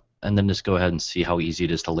loaded up, and then just go ahead and see how easy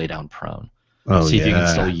it is to lay down prone. See if you can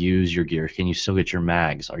still use your gear. Can you still get your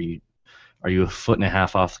mags? Are you a foot and a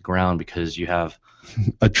half off the ground because you have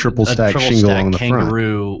a triple stack shingle on the front?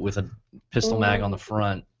 Kangaroo with a pistol mag on the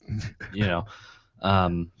front.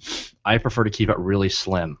 I prefer to keep it really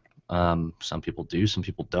slim. Some people do, some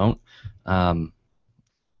people don't.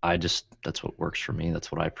 That's what works for me.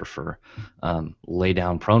 That's what I prefer. Lay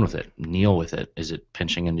down prone with it. Kneel with it. Is it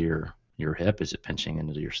pinching into your hip? Is it pinching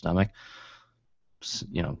into your stomach?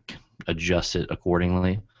 Adjust it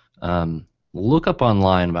accordingly. Look up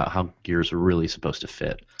online about how gears are really supposed to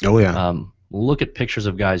fit. Oh yeah. Look at pictures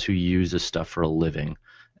of guys who use this stuff for a living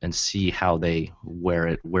and see how they wear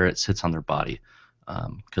it, where it sits on their body.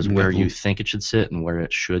 Because where you think it should sit and where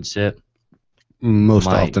it should sit most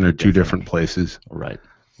might often be are two different. different places. Right.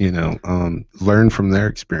 Learn from their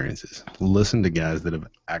experiences. Listen to guys that have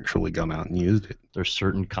actually gone out and used it. There's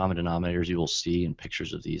certain common denominators you will see in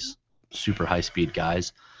pictures of these super high-speed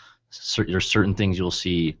guys. There's certain things you'll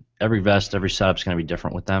see. Every vest, every setup's going to be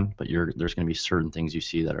different with them, but there's going to be certain things you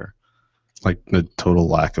see that are like the total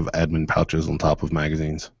lack of admin pouches on top of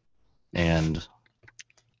magazines. And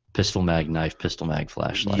pistol mag knife, pistol mag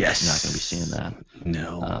flashlight. Yes. You're not going to be seeing that.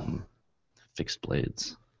 No. Fixed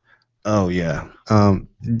blades. Oh yeah.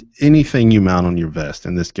 Anything you mount on your vest,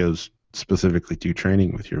 and this goes specifically to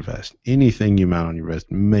training with your vest. Anything you mount on your vest,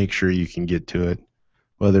 make sure you can get to it.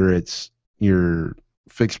 Whether it's your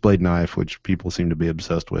fixed blade knife, which people seem to be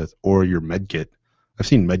obsessed with, or your med kit. I've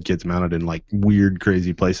seen med kits mounted in like weird,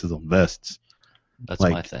 crazy places on vests. That's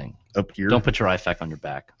like, my thing. Up here. Don't put your IFAK on your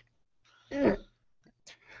back.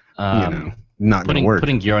 Not gonna work.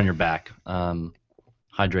 Putting gear on your back.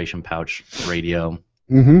 Hydration pouch, radio.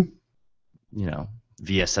 Mm-hmm.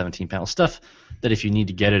 VS 17 panel stuff that if you need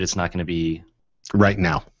to get it, it's not going to be right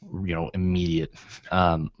now. Immediate.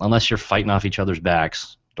 Unless you're fighting off each other's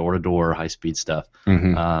backs, door to door, high speed stuff.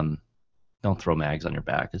 Mm-hmm. Don't throw mags on your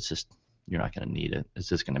back. It's just you're not going to need it. It's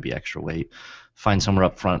just going to be extra weight. Find somewhere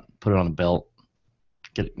up front, put it on a belt.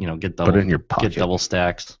 Get double. Put it in your pocket. Get double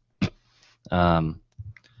stacks.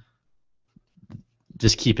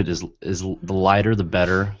 Just keep it as the lighter the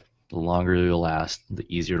better. The longer you'll last, the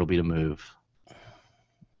easier it'll be to move.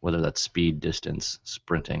 Whether that's speed, distance,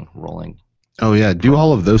 sprinting, rolling. Oh yeah, do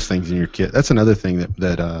all of those things in your kit. That's another thing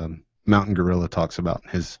that Mountain Gorilla talks about.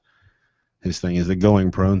 His thing is the going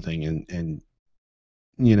prone thing, and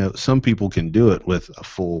some people can do it with a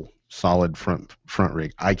full solid front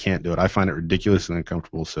rig. I can't do it. I find it ridiculous and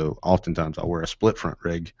uncomfortable. So oftentimes I'll wear a split front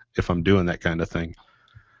rig if I'm doing that kind of thing.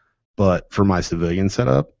 But for my civilian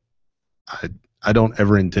setup, I don't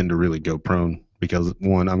ever intend to really go prone because,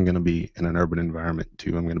 one, I'm going to be in an urban environment.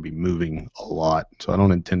 Two, I'm going to be moving a lot. So I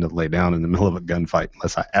don't intend to lay down in the middle of a gunfight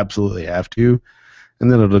unless I absolutely have to. And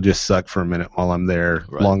then it'll just suck for a minute while I'm there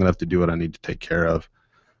long enough to do what I need to take care of.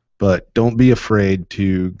 But don't be afraid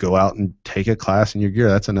to go out and take a class in your gear.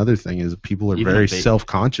 That's another thing is people are Even very if they-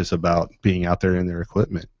 self-conscious about being out there in their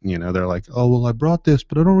equipment. You know, they're like, oh, well, I brought this,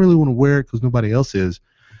 but I don't really want to wear it because nobody else is.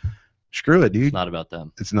 Screw it, dude. It's not about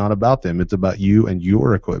them. It's not about them. It's about you and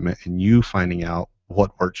your equipment and you finding out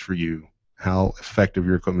what works for you, how effective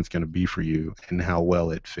your equipment's going to be for you, and how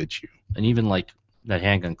well it fits you. And even like that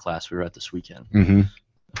handgun class we were at this weekend. Mm-hmm.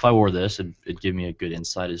 If I wore this, it'd give me a good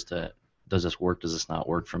insight as to, does this work? Does this not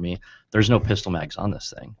work for me? There's no pistol mags on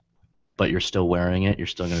this thing, but you're still wearing it. You're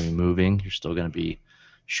still going to be moving. You're still going to be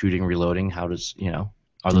shooting, reloading. How does,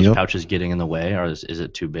 are those Yep. pouches getting in the way? Or is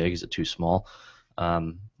it too big? Is it too small?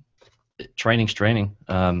 Training's training.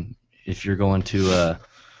 If you're going to,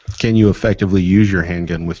 Can you effectively use your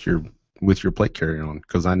handgun with your plate carrier on?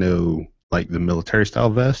 Because I know, like the military style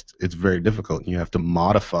vest, it's very difficult. You have to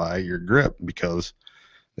modify your grip because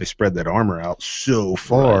they spread that armor out so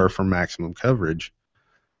far Right. for maximum coverage.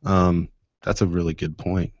 That's a really good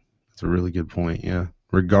point. That's a really good point. Yeah.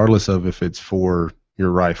 Regardless of if it's for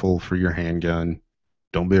your rifle, for your handgun,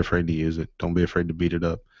 don't be afraid to use it. Don't be afraid to beat it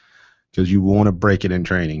up because you want to break it in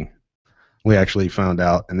training. We actually found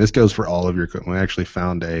out, and this goes for all of your equipment, we actually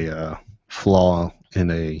found a flaw in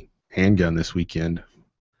a handgun this weekend.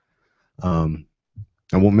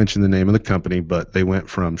 I won't mention the name of the company, but they went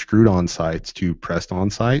from screwed on sights to pressed on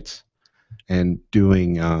sights and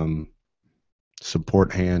doing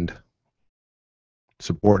support hand,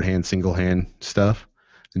 single hand stuff.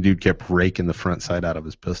 The dude kept raking the front sight out of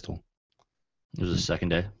his pistol. it was the second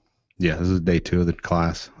day. Yeah, this is day 2 of the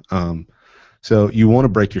class. So you want to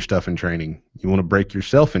break your stuff in training. You want to break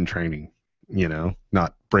yourself in training,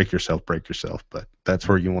 not break yourself, but that's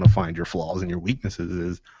where you want to find your flaws and your weaknesses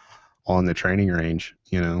is on the training range.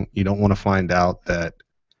 You don't want to find out that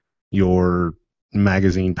your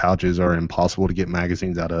magazine pouches are impossible to get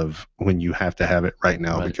magazines out of when you have to have it right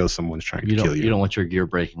now Right. because someone's trying You to kill don't, you. you don't want your gear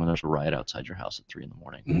breaking when there's a riot outside your house at 3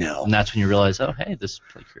 a.m. No. And that's when you realize, oh, hey, this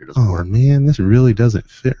plate carrier doesn't Oh work. man, this really doesn't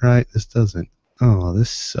fit right. This doesn't. Oh, this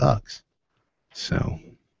sucks. So,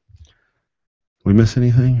 we miss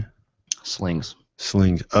anything? Slings.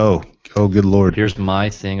 Slings. Oh, good lord. Here's my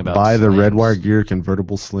thing about Buy the slings. Redwire Gear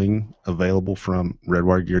convertible sling available from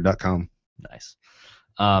redwiregear.com. Nice.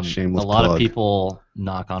 Shameless a lot plug. of people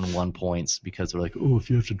knock on 1-points because they're like, oh, if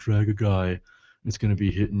you have to drag a guy, it's going to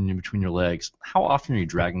be hitting in between your legs. How often are you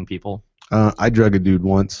dragging people? I drug a dude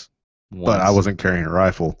once, but I Once. wasn't carrying a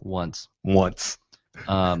rifle. Once. That's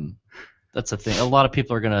the thing. A lot of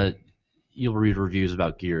people are going to, you'll read reviews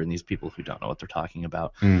about gear and these people who don't know what they're talking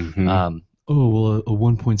about. Mhm. Oh, well, a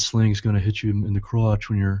 1-point sling is going to hit you in the crotch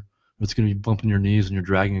it's going to be bumping your knees when you're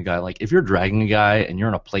dragging a guy. Like, if you're dragging a guy and you're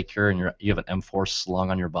in a plate carrier and you have an M4 slung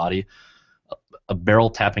on your body, a barrel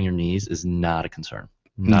tapping your knees is not a concern,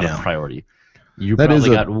 not No. a priority. You That is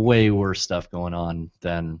probably a- got way worse stuff going on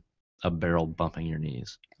than a barrel bumping your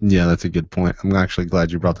knees. Yeah, that's a good point. I'm actually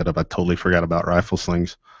glad you brought that up. I totally forgot about rifle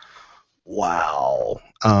slings. Wow.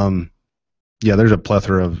 Yeah, there's a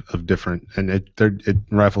plethora of different, and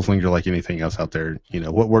rifle slings are like anything else out there.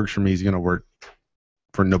 What works for me is going to work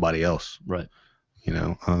for nobody else. Right.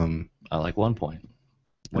 I like 1-point.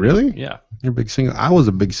 Really? Yeah. You're a big single. I was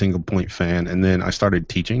a big single point fan, and then I started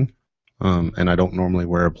teaching. And I don't normally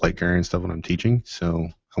wear a plate carrier and stuff when I'm teaching, so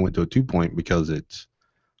I went to a 2-point because it's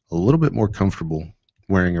a little bit more comfortable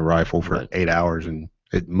wearing a rifle for Right. 8 hours and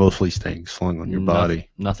it mostly staying slung on your body.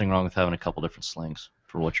 Nothing wrong with having a couple different slings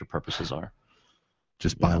for what your purposes are.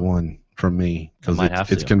 Just buy Yeah. one from me You because might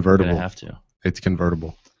have it's to. convertible. You're gonna have to. It's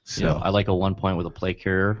convertible. So I like a 1-point with a plate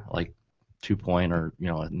carrier, like 2-point or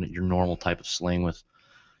your normal type of sling with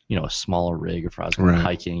a smaller rig. If I was going Right.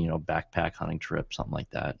 hiking, backpack hunting trip, something like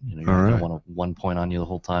that. You're All not right. gonna want a 1-point on you the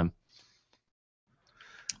whole time.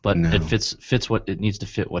 But No. it fits what it needs to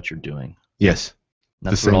fit what you're doing. yes,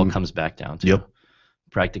 That's The what it all same- comes back down to. Yep.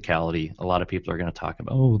 Practicality. A lot of people are going to talk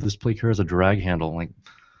about, oh, this plate carrier has a drag handle. Like,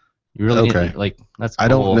 you really Okay. need, like, that's I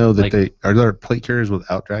don't cool. know that Like, are there plate carriers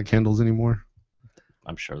without drag handles anymore?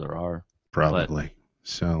 I'm sure there are. Probably.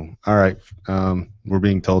 So, all right. We're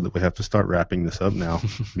being told that we have to start wrapping this up now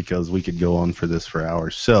because we could go on for this for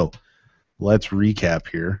hours. So, let's recap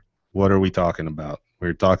here. What are we talking about?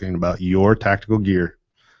 We're talking about your tactical gear.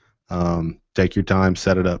 Take your time,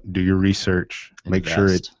 set it up, do your research, make sure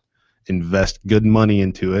Invest. invest good money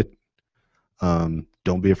into it.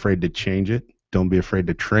 Don't be afraid to change it. Don't be afraid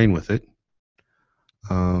to train with it.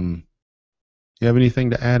 You have anything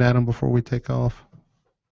to add, Adam, before we take off?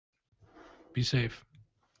 Be safe.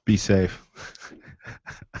 Be safe.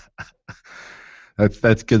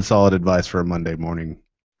 That's good, solid advice for a Monday morning.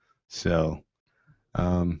 So,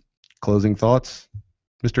 closing thoughts,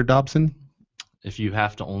 Mr. Dobson? if you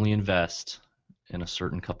have to only invest in a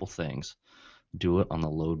certain couple things, do it on the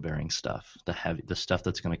load-bearing stuff, the stuff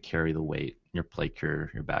that's going to carry the weight, your plate carrier,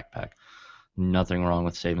 your backpack. Nothing wrong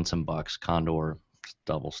with saving some bucks. Condor,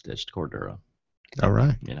 double-stitched Cordura. All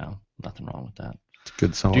right. You know, nothing wrong with that. It's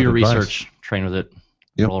good, solid Do your advice. research, train with it,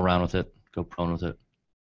 Yep. roll around with it, go prone with it.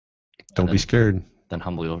 Don't be scared. Then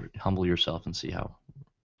humble yourself and see how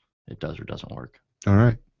it does or doesn't work. All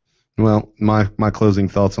right. Well, my closing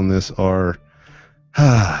thoughts on this are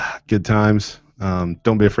good times.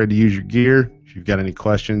 Don't be afraid to use your gear. If you've got any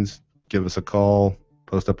questions, give us a call.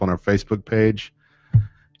 Post up on our Facebook page.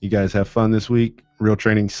 You guys have fun this week. Real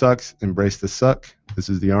training sucks. Embrace the suck. This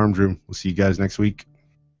is the Arms Room. We'll see you guys next week.